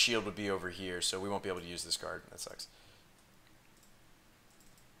 and then shield would be over here, so we won't be able to use this card. That sucks.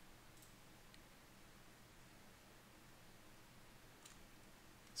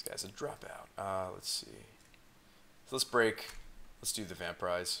 This guy's a dropout. Let's see. So let's break. Let's do the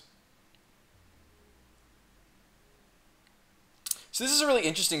Vampirize. So this is a really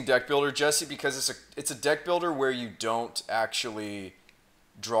interesting deck builder, Jesse, because it's a deck builder where you don't actually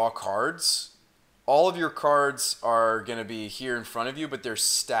draw cards. All of your cards are going to be here in front of you, but they're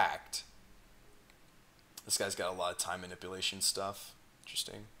stacked. This guy's got a lot of time manipulation stuff.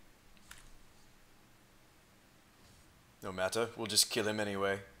 Interesting. No matter. We'll just kill him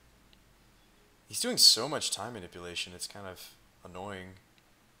anyway. He's doing so much time manipulation, it's kind of annoying.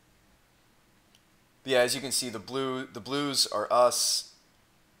 But yeah, as you can see, the blues are us.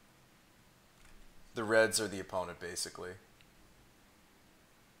 The reds are the opponent, basically.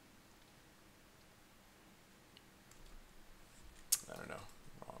 I don't know.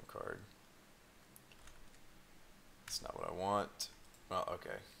 Wrong card. That's not what I want. Well,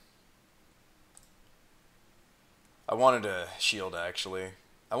 okay. I wanted a shield, actually.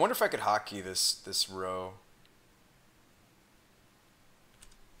 I wonder if I could hotkey this row.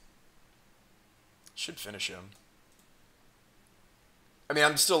 Should finish him. I mean,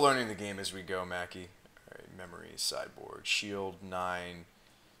 I'm still learning the game as we go, Mackie. Alright, memory, sideboard, shield 9,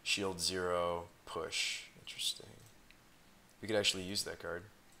 shield 0, push. Interesting. We could actually use that card.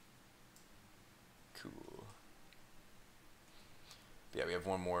 Cool. Yeah, we have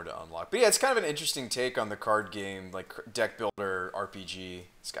one more to unlock. But yeah, it's kind of an interesting take on the card game, like deck builder RPG.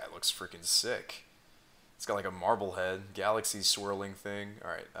 This guy looks freaking sick. It's got like a marble head, galaxy swirling thing.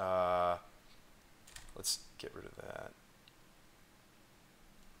 All right, let's get rid of that.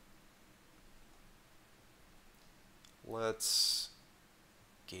 Let's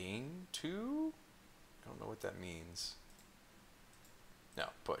gain 2? I don't know what that means. No,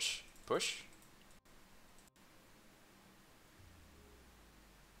 push. Push?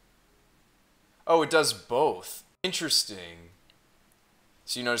 Oh, it does both. Interesting.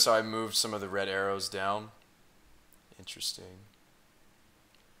 So you notice how I moved some of the red arrows down? Interesting.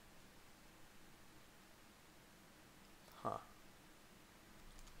 Huh.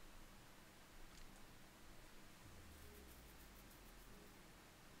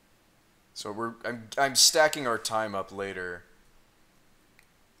 So I'm stacking our time up later.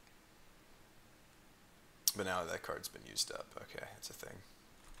 But now that card's been used up. Okay, that's a thing.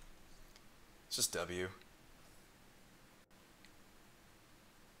 It's just W.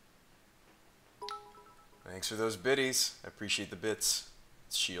 Thanks for those biddies. I appreciate the bits.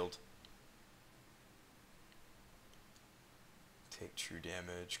 It's shield. Take true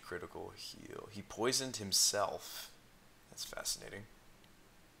damage, critical, heal. He poisoned himself. That's fascinating.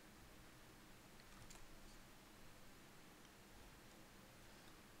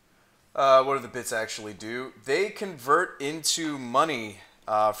 What do the bits actually do? They convert into money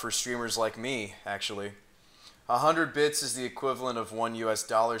for streamers like me, actually. 100 bits is the equivalent of $1 US,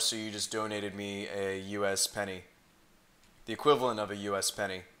 so you just donated me a US penny. The equivalent of a US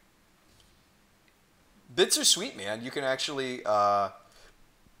penny. Bits are sweet, man. You can actually,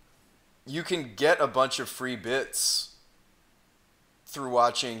 you can get a bunch of free bits through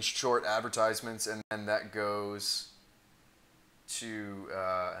watching short advertisements, and then that goes to,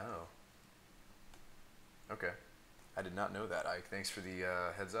 oh. Okay. I did not know that, Ike. Thanks for the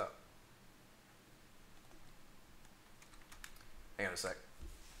heads up. Hang on a sec.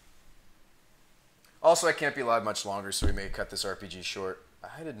 Also, I can't be live much longer, so we may cut this RPG short.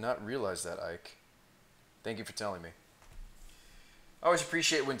 I did not realize that, Ike. Thank you for telling me. I always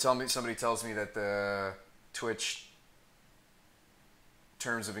appreciate when somebody tells me that the Twitch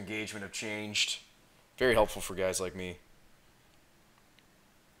terms of engagement have changed. Very helpful for guys like me.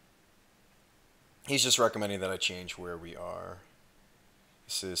 He's just recommending that I change where we are.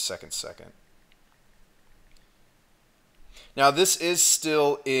 This is second. Now this is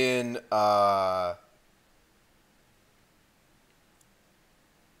still in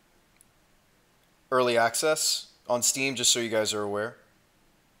early access on Steam, just so you guys are aware.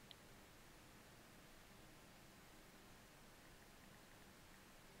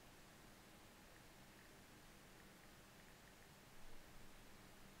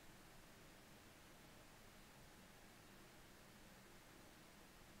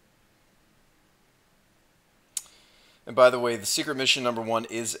 And by the way, the secret mission number 1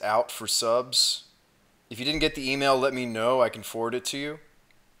 is out for subs. If you didn't get the email, let me know. I can forward it to you.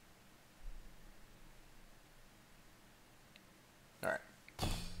 Alright.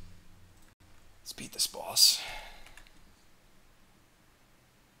 Let's beat this boss.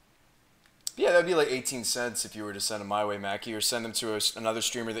 Yeah, that'd be like 18 cents if you were to send them my way, Mackie, or send them to another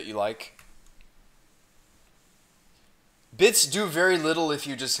streamer that you like. Bits do very little if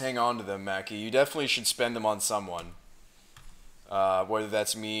you just hang on to them, Mackie. You definitely should spend them on someone. Whether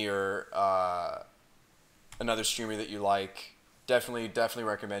that's me or another streamer that you like. Definitely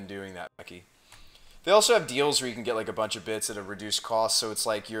recommend doing that, Mackie. They also have deals where you can get like a bunch of bits at a reduced cost, so it's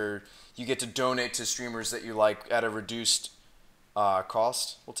like you get to donate to streamers that you like at a reduced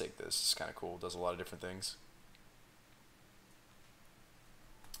cost. We'll take this. It's kind of cool. It does a lot of different things.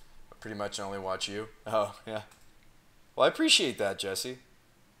 I pretty much only watch you. Oh, yeah. Well, I appreciate that, Jesse.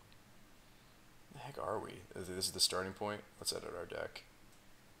 Where the heck are we? This is the starting point. Let's edit our deck.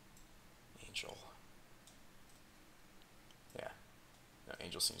 Angel. Yeah. No,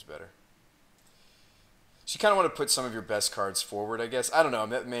 Angel seems better. So you kind of want to put some of your best cards forward, I guess. I don't know.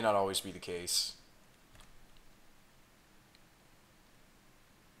 That may not always be the case.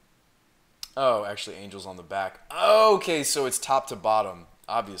 Oh, actually, Angel's on the back. Okay, so it's top to bottom,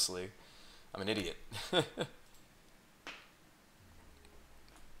 obviously. I'm an idiot.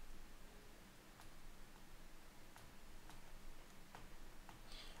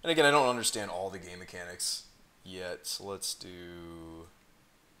 And again, I don't understand all the game mechanics yet, so let's do...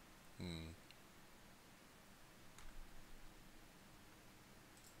 I mean,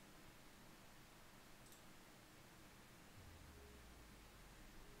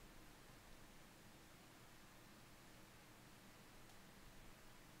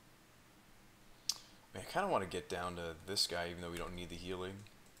 I kind of want to get down to this guy, even though we don't need the healing.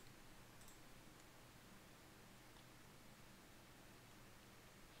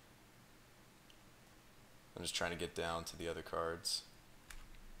 I'm just trying to get down to the other cards.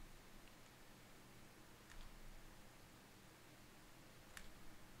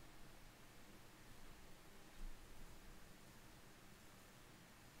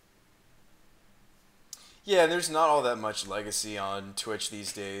 Yeah, there's not all that much legacy on Twitch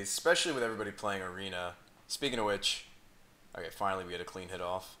these days, especially with everybody playing Arena. Speaking of which, okay, finally we get a clean hit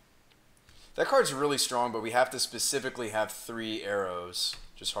off. That card's really strong, but we have to specifically have 3 arrows.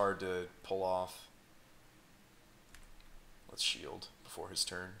 Just hard to pull off. Let's shield before his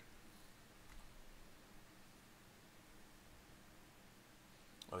turn.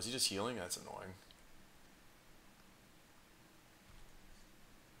 Oh, is he just healing? That's annoying.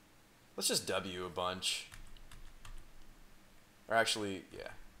 Let's just W a bunch. Or actually, yeah.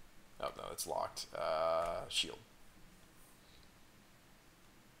 Oh, no, it's locked. Shield.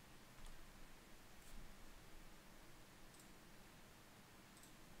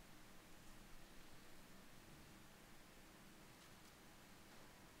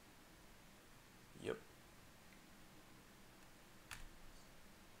 Yep.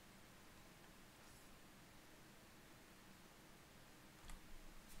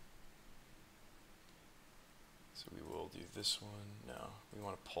 So we will do this one. No, we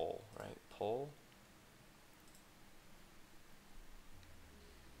want to pull, right? Pull.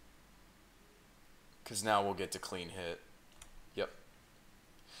 Because now we'll get to clean hit. Yep.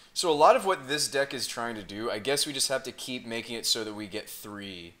 So a lot of what this deck is trying to do, I guess we just have to keep making it so that we get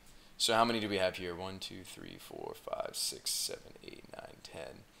 3. So how many do we have here? 1, 2, 3, 4, 5, 6, 7, 8, 9, 10.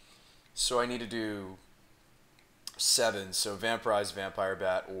 So I need to do 7. So Vampirize Vampire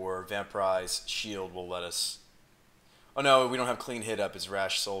Bat or Vampirize Shield will let us... Oh no, we don't have clean hit up. It's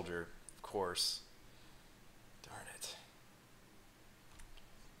Rash Soldier, of course. Darn it.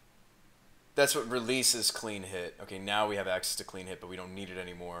 That's what releases clean hit. Okay, now we have access to clean hit, but we don't need it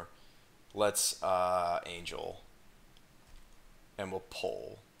anymore. Let's Angel. And we'll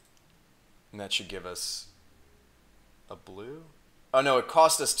pull. And that should give us a blue? Oh no, it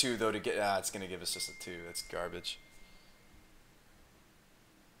cost us 2 though to get... it's going to give us just a 2. That's garbage.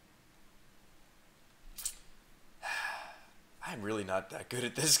 I'm really not that good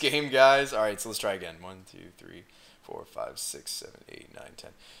at this game, guys. Alright, so let's try again. 1, 2, 3, 4, 5, 6, 7, 8, 9,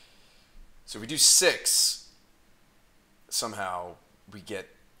 10. So if we do 6, somehow we get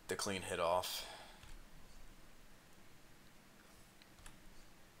the clean hit off.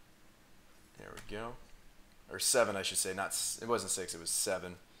 There we go. Or 7, I should say. Not, it wasn't 6, it was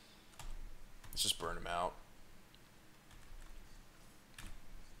 7. Let's just burn them out.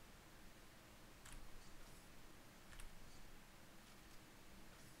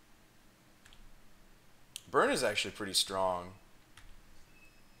 Burn is actually pretty strong.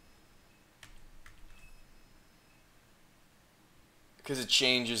 Because it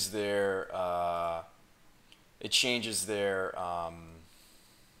changes their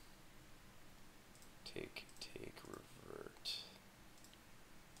take, revert,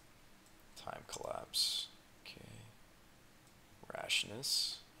 time collapse. Okay.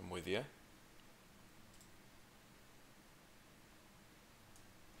 Rashness. I'm with you.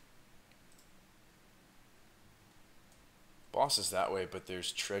 Boss is that way, but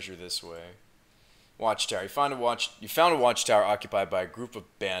there's treasure this way. Watchtower. You found a watchtower occupied by a group of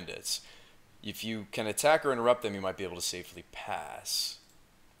bandits. If you can attack or interrupt them, you might be able to safely pass.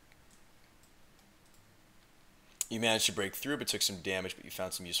 You managed to break through, but took some damage, but you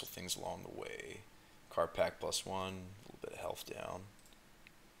found some useful things along the way. Card pack +1, a little bit of health down.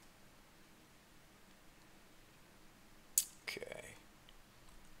 Okay.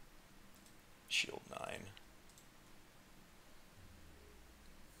 Shield 9.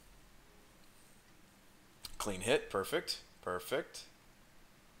 Clean hit, perfect, perfect.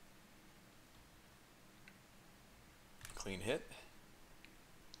 Clean hit.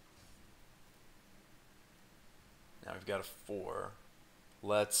 Now we've got a 4.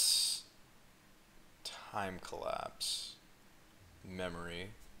 Let's time collapse. Memory.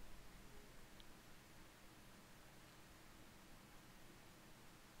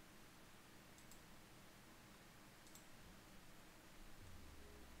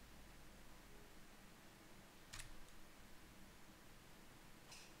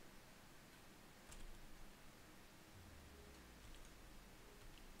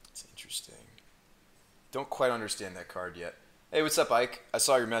 Interesting. Don't quite understand that card yet. Hey, what's up, Ike? I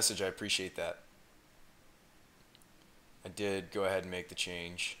saw your message. I appreciate that. I did go ahead and make the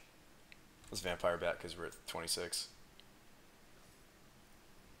change. Let's Vampire Bat because we're at 26.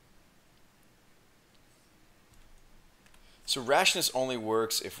 So Rashness only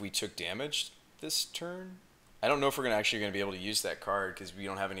works if we took damage this turn. I don't know if we're actually going to be able to use that card because we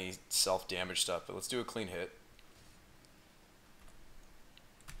don't have any self-damage stuff, but let's do a clean hit.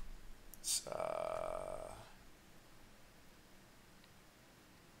 It's R.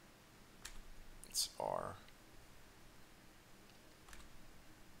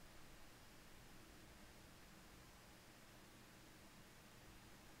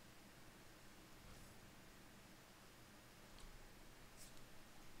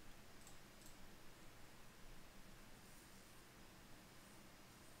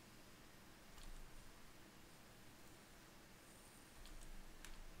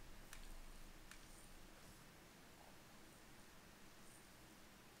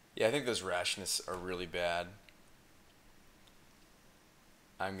 Yeah, I think those Rashness are really bad.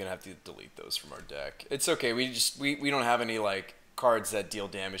 I'm gonna have to delete those from our deck. It's okay. We don't have any like cards that deal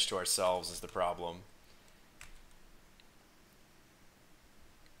damage to ourselves is the problem.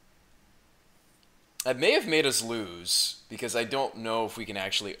 It may have made us lose because I don't know if we can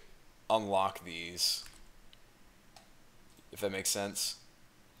actually unlock these. If that makes sense.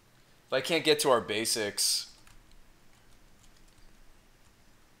 If I can't get to our basics.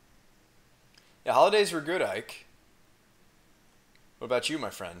 Yeah, holidays were good, Ike. What about you,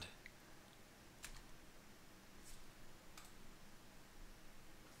 my friend?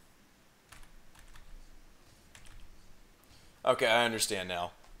 Okay, I understand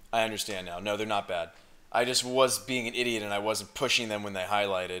now. I understand now. No, they're not bad. I just was being an idiot and I wasn't pushing them when they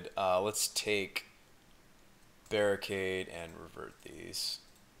highlighted. Let's take barricade and revert these.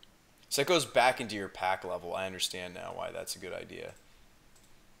 So that goes back into your pack level. I understand now why that's a good idea.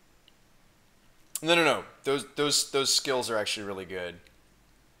 No, no, no. Those skills are actually really good.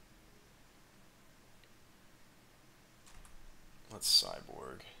 Let's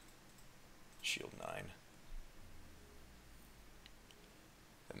cyborg. Shield 9.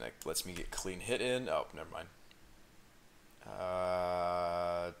 And that lets me get clean hit in. Oh, never mind.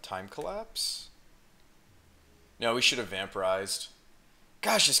 Time collapse? No, we should have vampirized.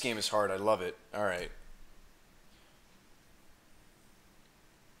 Gosh, this game is hard. I love it. Alright.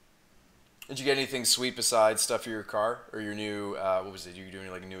 Did you get anything sweet besides stuff for your car? Or your new, what was it? You were doing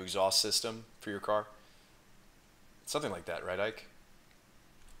like a new exhaust system for your car? Something like that, right, Ike?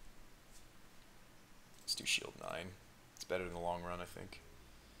 Let's do shield 9. It's better in the long run, I think.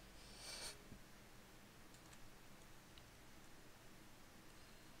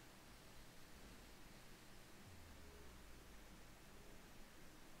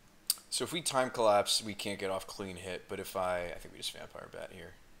 So if we time collapse, we can't get off clean hit, but if I think we just vampire bat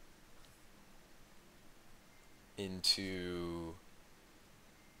here. Into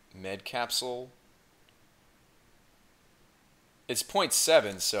med capsule. It's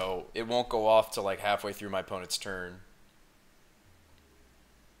 0.7, so it won't go off till like halfway through my opponent's turn.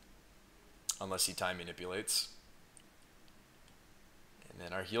 Unless he time manipulates. And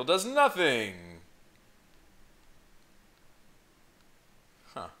then our heal does nothing.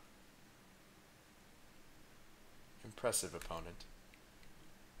 Huh. Impressive opponent.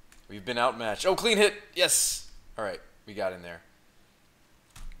 We've been outmatched. Oh, clean hit! Yes! Alright, we got in there.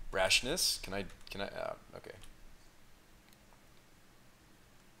 Rashness? Can I, okay.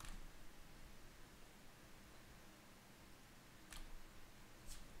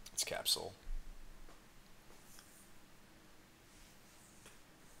 It's capsule.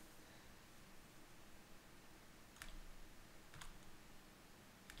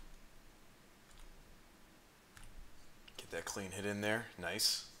 Get that clean hit in there.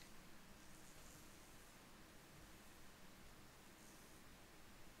 Nice.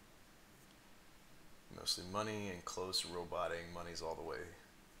 Mostly money and close roboting. Money's all the way.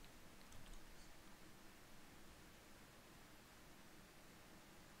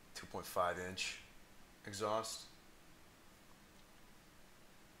 .5-inch exhaust.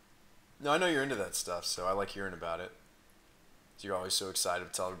 No, I know you're into that stuff, so I like hearing about it. You're always so excited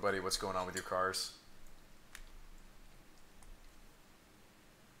to tell everybody what's going on with your cars.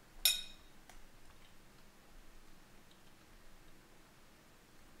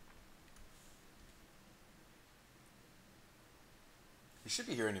 You should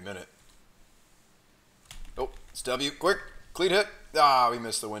be here any minute. Oh, it's W. Quick! Clean hit! Ah, we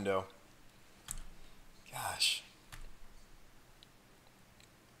missed the window. Gosh.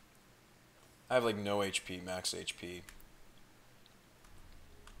 I have like no HP, max HP.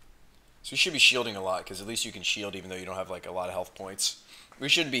 So we should be shielding a lot, because at least you can shield even though you don't have like a lot of health points. We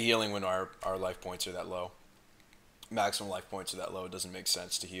shouldn't be healing when our life points are that low. Maximum life points are that low. It doesn't make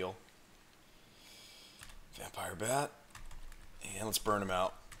sense to heal. Vampire bat. And let's burn him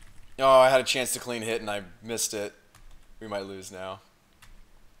out. Oh, I had a chance to clean hit and I missed it. We might lose now.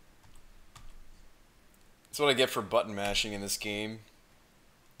 That's what I get for button mashing in this game.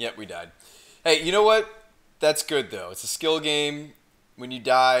 Yep, we died. Hey, you know what? That's good though. It's a skill game. When you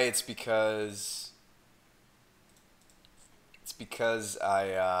die, it's because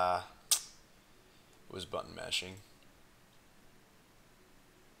I was button mashing.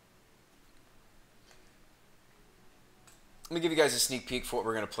 Let me give you guys a sneak peek for what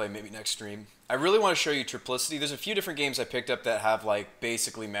we're going to play maybe next stream. I really want to show you Triplicity. There's a few different games I picked up that have like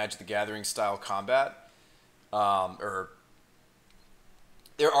basically Magic the Gathering style combat. Or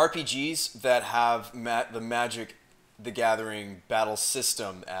they're RPGs that have the Magic the Gathering battle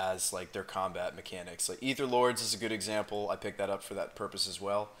system as like their combat mechanics. Like Ether Lords is a good example. I picked that up for that purpose as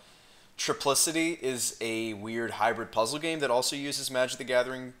well. Triplicity is a weird hybrid puzzle game that also uses Magic the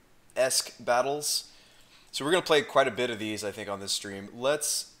Gathering-esque battles. So we're going to play quite a bit of these, I think, on this stream.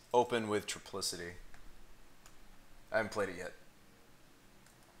 Let's open with Triplicity. I haven't played it yet.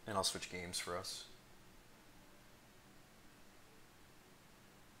 And I'll switch games for us.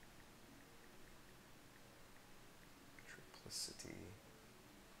 Triplicity.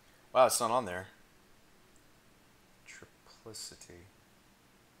 Wow, it's not on there. Triplicity.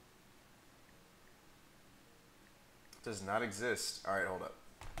 Does not exist. Alright, hold up.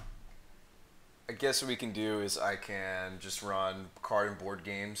 I guess what we can do is I can just run card and board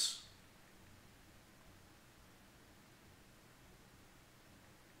games.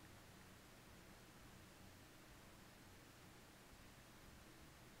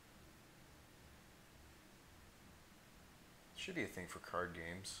 Should be a thing for card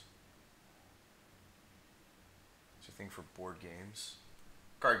games. It's a thing for board games.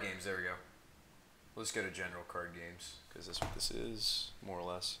 Card games, there we go. Let's go to general card games, because that's what this is, more or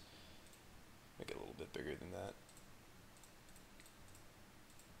less. Make it a little bit bigger than that.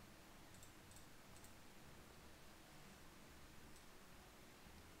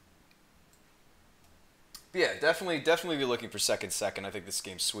 But yeah, definitely be looking for Second. I think this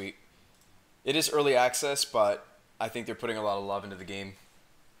game's sweet. It is early access, but I think they're putting a lot of love into the game.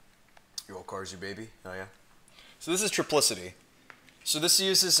 You all cars, you baby. Oh yeah. So this is Triplicity. So this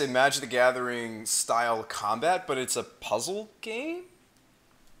uses a Magic the Gathering style combat, but it's a puzzle game?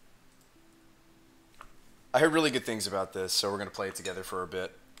 I heard really good things about this, so we're going to play it together for a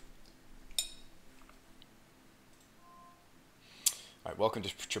bit. Alright, welcome to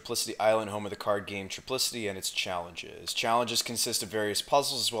Triplicity Island, home of the card game Triplicity and its challenges. Challenges consist of various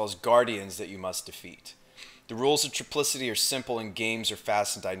puzzles as well as guardians that you must defeat. The rules of Triplicity are simple and games are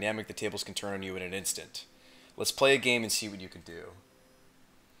fast and dynamic. The tables can turn on you in an instant. Let's play a game and see what you can do.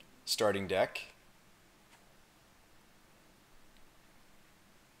 Starting deck.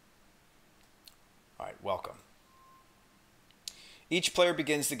 Alright, welcome. Each player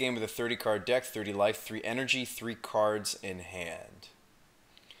begins the game with a 30-card deck, 30 life, 3 energy, 3 cards in hand.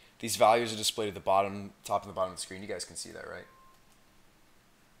 These values are displayed at the bottom, top and the bottom of the screen. You guys can see that, right?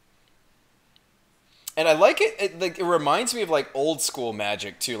 And I like it. It reminds me of like old school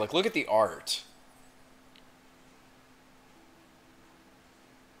Magic too. Like, look at the art.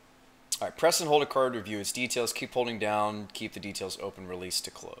 All right, press and hold a card, review its details, keep holding down, keep the details open, release to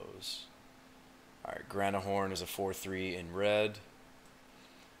close. All right, Granahorn is a 4/3 in red.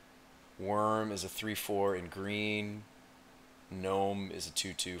 Worm is a 3/4 in green. Gnome is a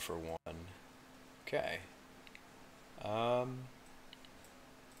 2/2 for 1. Okay.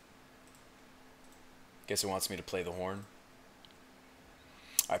 Guess it wants me to play the horn.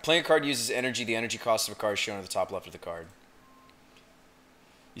 All right, playing a card uses energy. The energy cost of a card is shown at the top left of the card.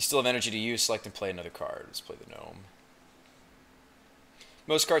 You still have energy to use. Select and play another card. Let's play the gnome.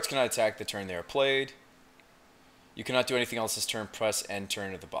 Most cards cannot attack the turn they are played. You cannot do anything else this turn. Press end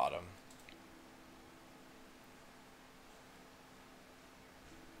turn at the bottom.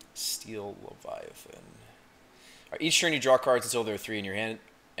 Steel Leviathan. All right, each turn you draw cards until there are 3 in your hand,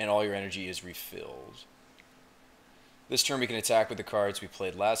 and all your energy is refilled. This turn we can attack with the cards we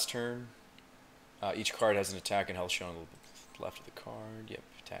played last turn. Each card has an attack and health shown on the left of the card. Yep,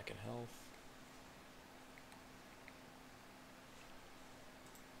 attack and health.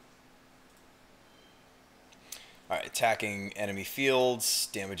 Alright, attacking enemy fields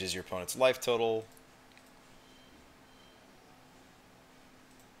damages your opponent's life total.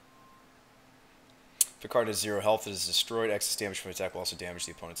 If a card has 0 health, it is destroyed. Excess damage from attack will also damage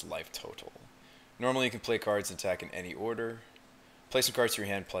the opponent's life total. Normally you can play cards and attack in any order. Play some cards to your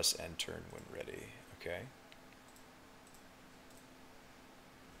hand plus end turn when ready. Okay.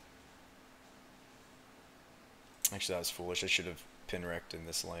 Actually, that was foolish. I should have pin wrecked in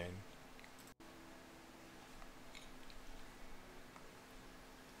this lane.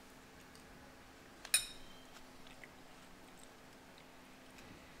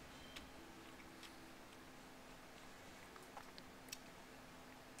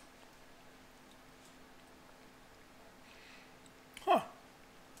 Huh.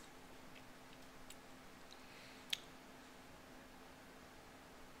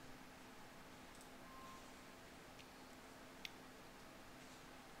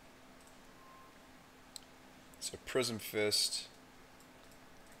 So Prism Fist.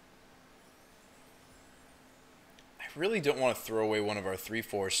 I really don't want to throw away one of our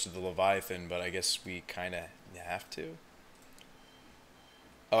 3/4s to the Leviathan, but I guess we kind of have to.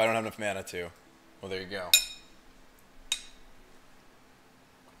 Oh, I don't have enough mana to. Well, there you go.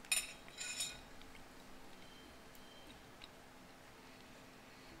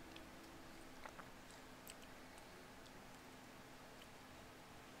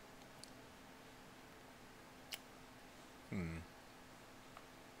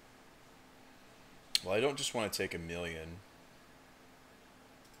 Well, I don't just want to take 1,000,000,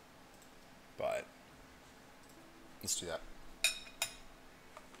 but let's do that.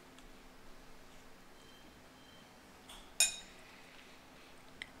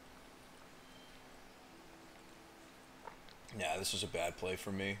 Yeah, this was a bad play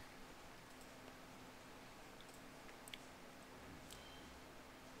for me.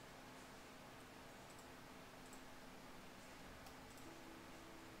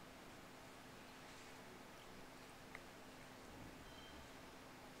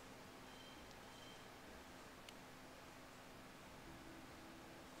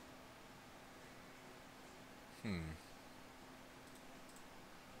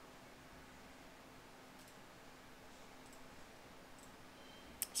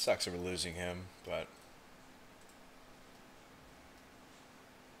 Sucks that we're losing him, but...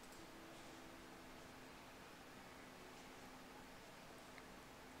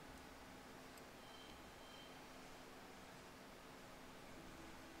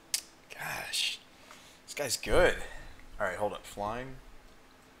 Gosh. This guy's good. Alright, hold up. Flying.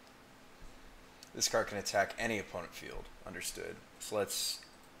 This card can attack any opponent field. Understood. So let's...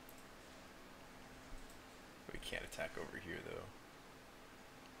 We can't attack over here, though.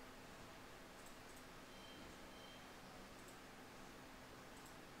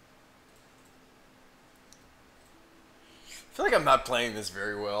 I feel like I'm not playing this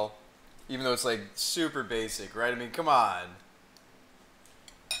very well. Even though it's like super basic, right? I mean, come on.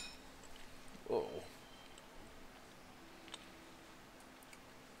 Whoa.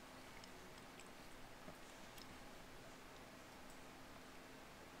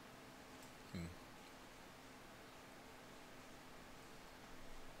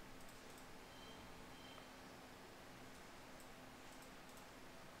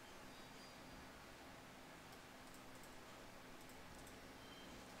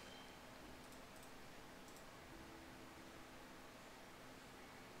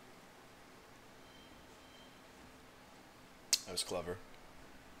 That was clever.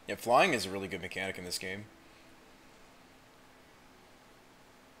 Yeah, flying is a really good mechanic in this game.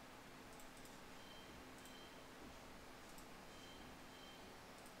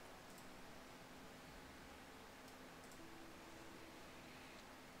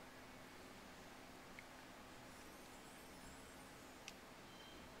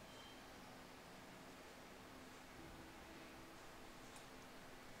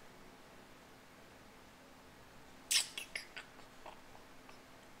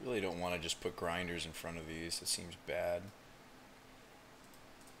 Really don't want to just put grinders in front of these. It seems bad.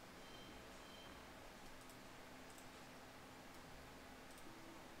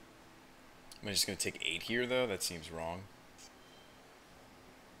 Am I just going to take 8 here, though? That seems wrong.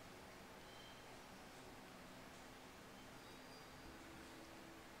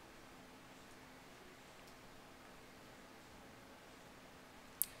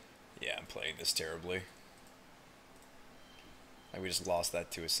 Yeah, I'm playing this terribly. Like we just lost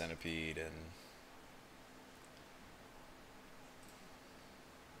that to a centipede and...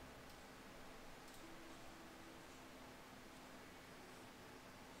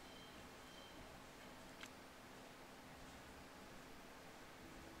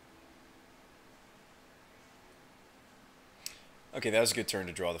 Okay, that was a good turn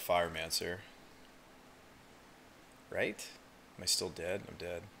to draw the Firemancer. Right? Am I still dead? I'm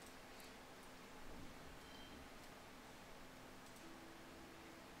dead.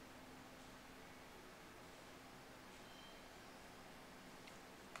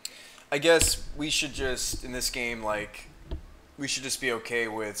 I guess we should just, in this game, like, we should just be okay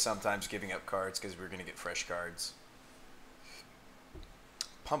with sometimes giving up cards because we're going to get fresh cards.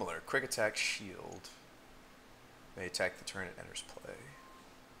 Pummeler, quick attack, shield. May attack the turn it enters play.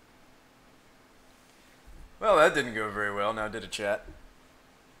 Well, that didn't go very well. Now did a chat.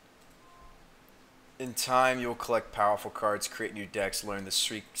 In time, you'll collect powerful cards, create new decks, learn the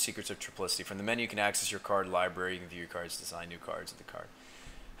secrets of triplicity. From the menu, you can access your card library. You can view your cards, design new cards in the card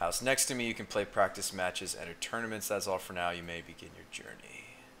house. Next to me, you can play practice matches, enter tournaments. That's all for now. You may begin your journey.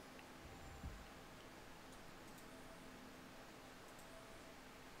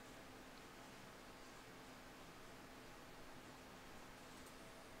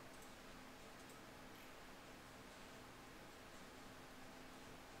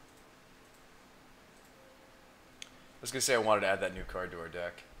 I was going to say I wanted to add that new card to our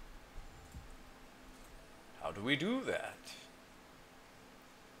deck. How do we do that?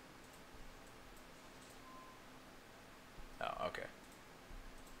 Oh, okay.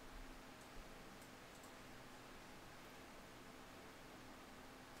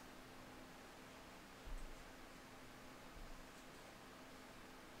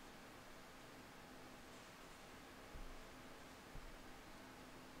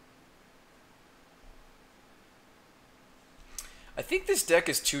 I think this deck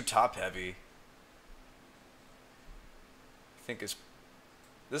is too top heavy. I think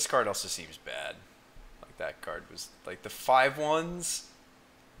this card also seems bad. Like that card was like the 5/1s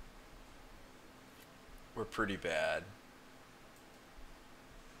were pretty bad.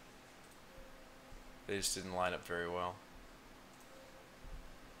 They just didn't line up very well.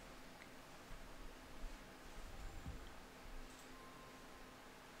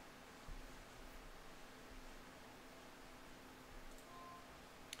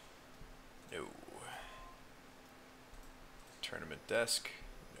 No. Tournament desk.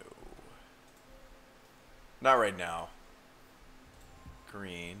 No. Not right now.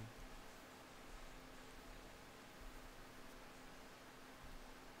 green.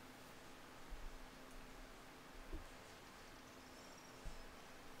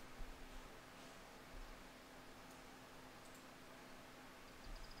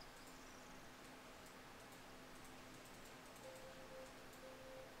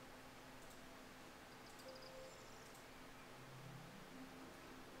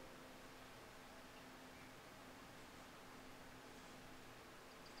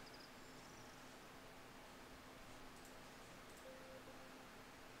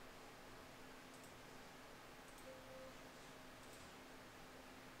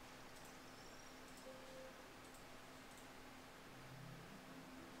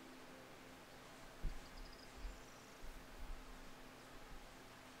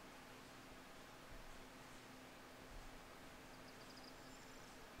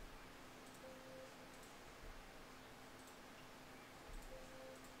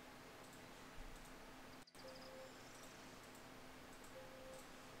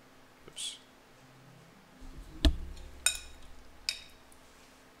 Oops.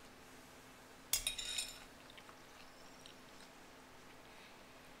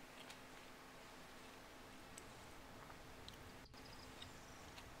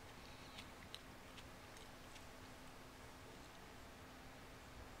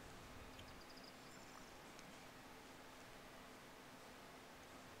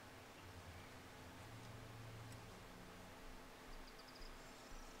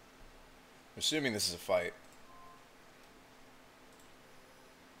 Assuming this is a fight.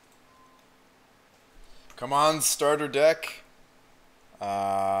 Come on, starter deck.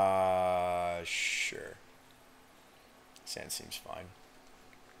 Sure. Sand seems fine.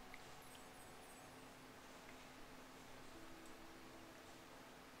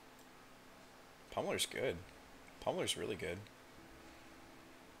 Pummeler's good. Pummeler's really good.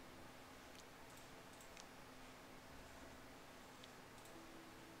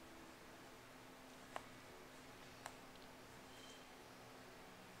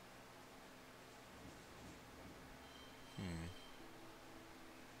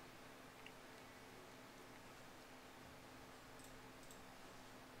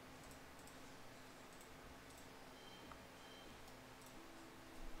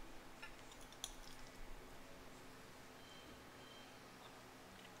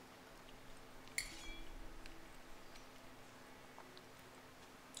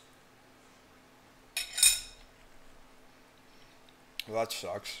 Well, that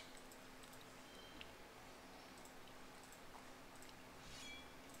sucks.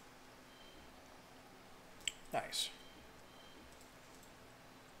 Nice.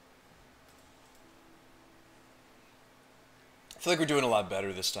 I feel like we're doing a lot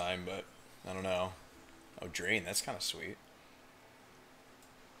better this time, but I don't know. Oh, drain. That's kind of sweet.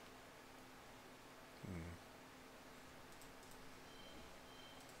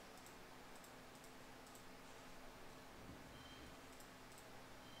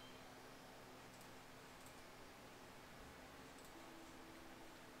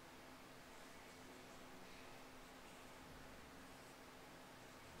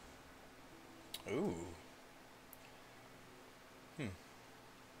 Ooh.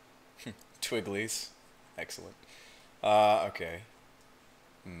 Twigglies. Excellent. Okay.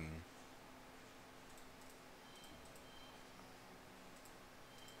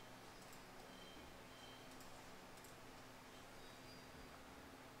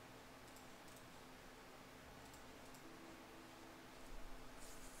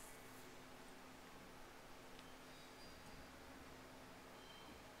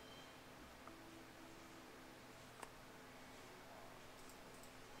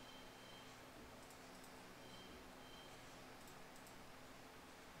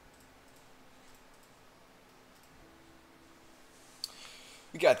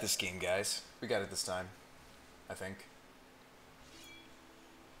 We got this game, guys. We got it this time, I think.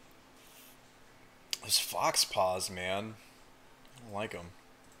 Those fox paws, man. I don't like them.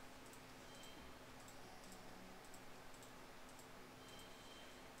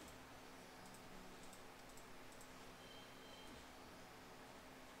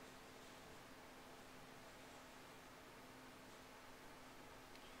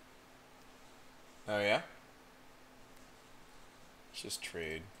 Oh, yeah? Let's just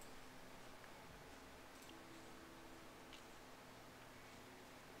trade.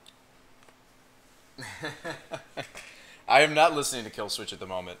 I am not listening to Kill Switch at the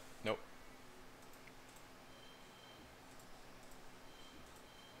moment. Nope.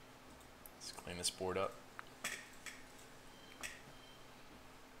 Let's clean this board up.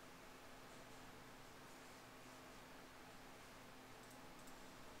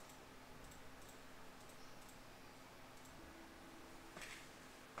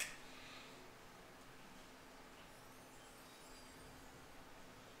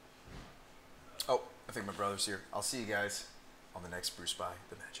 I think my brother's here. I'll see you guys on the next Brew Spy,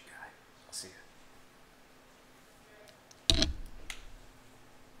 the Magic Guy. I'll see you.